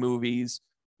first 3 movies,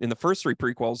 in the first 3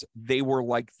 prequels, they were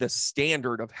like the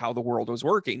standard of how the world was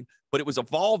working, but it was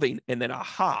evolving. And then,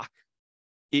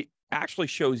 actually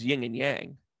shows yin and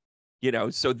yang, you know.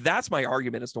 So that's my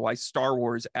argument as to why Star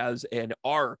Wars as an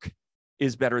arc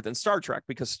is better than Star Trek,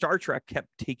 because Star Trek kept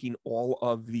taking all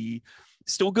of the,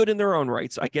 still good in their own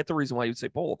rights. I get the reason why you'd say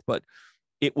both, but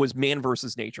it was man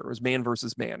versus nature. It was man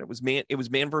versus man. It was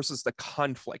man versus the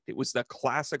conflict. It was the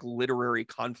classic literary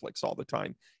conflicts all the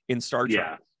time in Star Trek.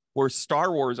 Yeah. Where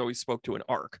Star Wars always spoke to an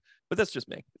arc. But that's just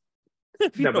me.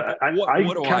 No, but I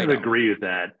kind of agree with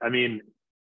that. I mean,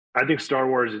 I think Star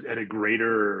Wars had a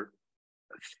greater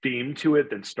theme to it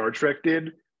than Star Trek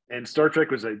did. And Star Trek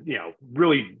was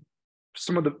really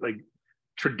some of the like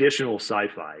traditional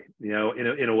sci-fi,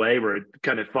 in a way where it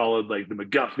kind of followed like the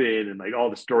MacGuffin and like all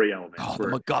the story elements. Oh, the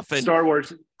MacGuffin. Star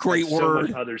Wars, great word.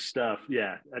 So much other stuff.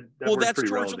 Yeah. Well, that's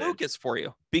George relevant. Lucas for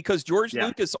you, because George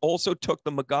Lucas also took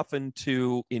the MacGuffin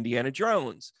to Indiana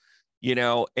Jones,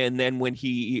 and then when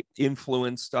he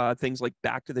influenced things like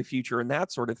Back to the Future and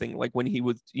that sort of thing, like when he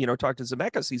would, talk to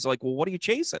Zemeckis, he's like, well, what are you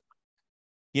chasing?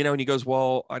 And he goes,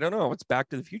 well, I don't know. It's Back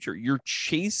to the Future. You're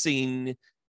chasing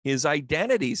his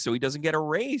identity so he doesn't get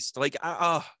erased. Like,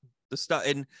 the stuff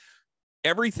and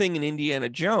everything in Indiana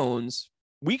Jones.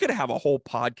 We could have a whole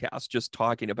podcast just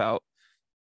talking about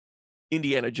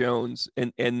Indiana Jones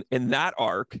and that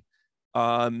arc.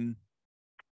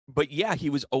 But yeah, he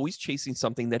was always chasing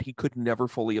something that he could never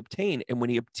fully obtain. And when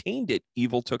he obtained it,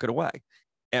 evil took it away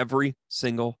every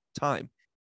single time.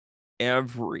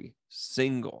 Every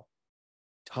single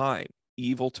time,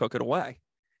 evil took it away.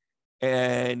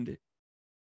 And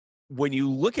when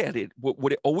you look at it,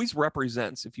 what it always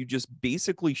represents, if you just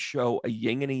basically show a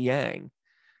yin and a yang,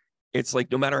 it's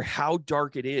like no matter how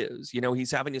dark it is,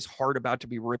 he's having his heart about to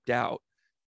be ripped out,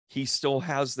 he still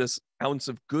has this ounce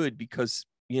of good because,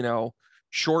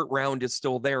 Short Round is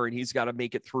still there and he's got to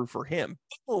make it through for him.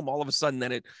 Boom, all of a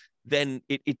sudden then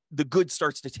the good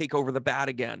starts to take over the bad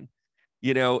again,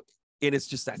 and it's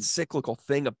just that cyclical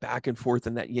thing of back and forth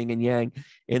and that yin and yang.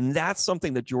 And that's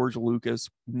something that George Lucas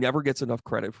never gets enough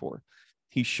credit for.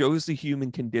 He shows the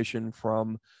human condition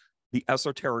from the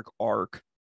esoteric arc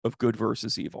of good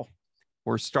versus evil,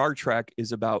 where Star Trek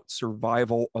is about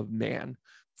survival of man,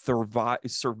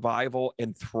 survival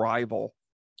and thrival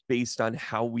based on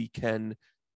how we can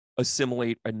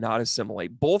assimilate and not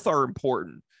assimilate. Both are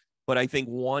important, but I think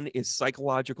one is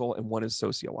psychological and one is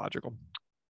sociological.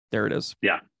 There it is.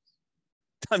 Yeah.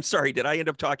 I'm sorry. Did I end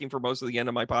up talking for most of the end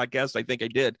of my podcast? I think I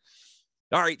did.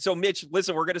 All right. So Mitch,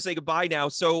 listen, we're going to say goodbye now.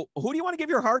 So who do you want to give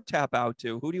your heart tap out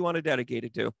to? Who do you want to dedicate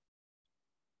it to?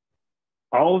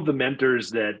 All of the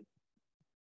mentors that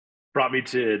brought me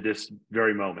to this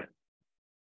very moment.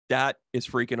 That is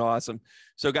freaking awesome.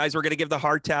 So guys, we're going to give the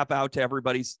heart tap out to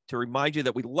everybody to remind you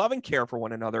that we love and care for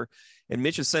one another. And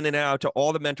Mitch is sending it out to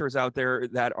all the mentors out there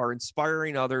that are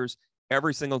inspiring others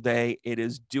every single day. It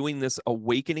is doing this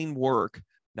awakening work,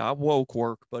 not woke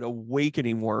work, but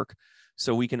awakening work,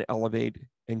 so we can elevate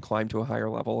and climb to a higher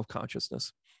level of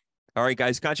consciousness. All right,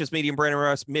 guys, Conscious Medium, Brandon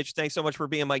Ross. Mitch, thanks so much for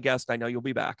being my guest. I know you'll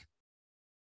be back.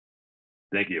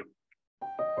 Thank you.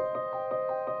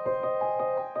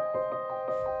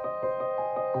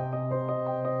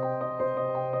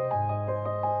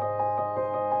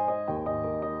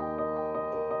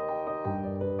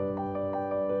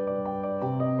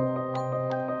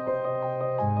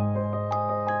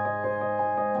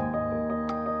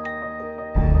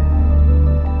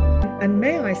 And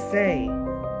may I say,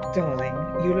 darling,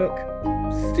 you look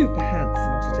super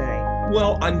handsome today.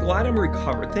 Well, I'm glad I'm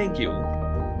recovered. Thank you.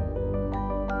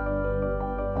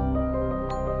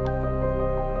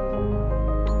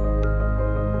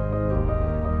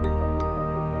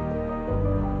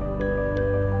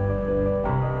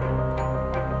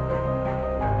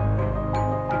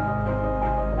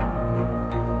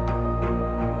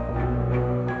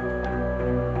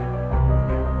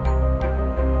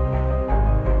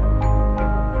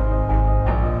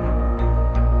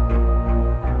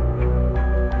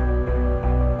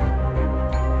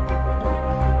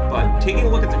 Taking a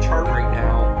look at the chart right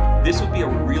now, this would be a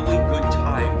really good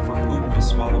time for Putin to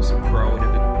swallow some crow.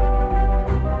 And if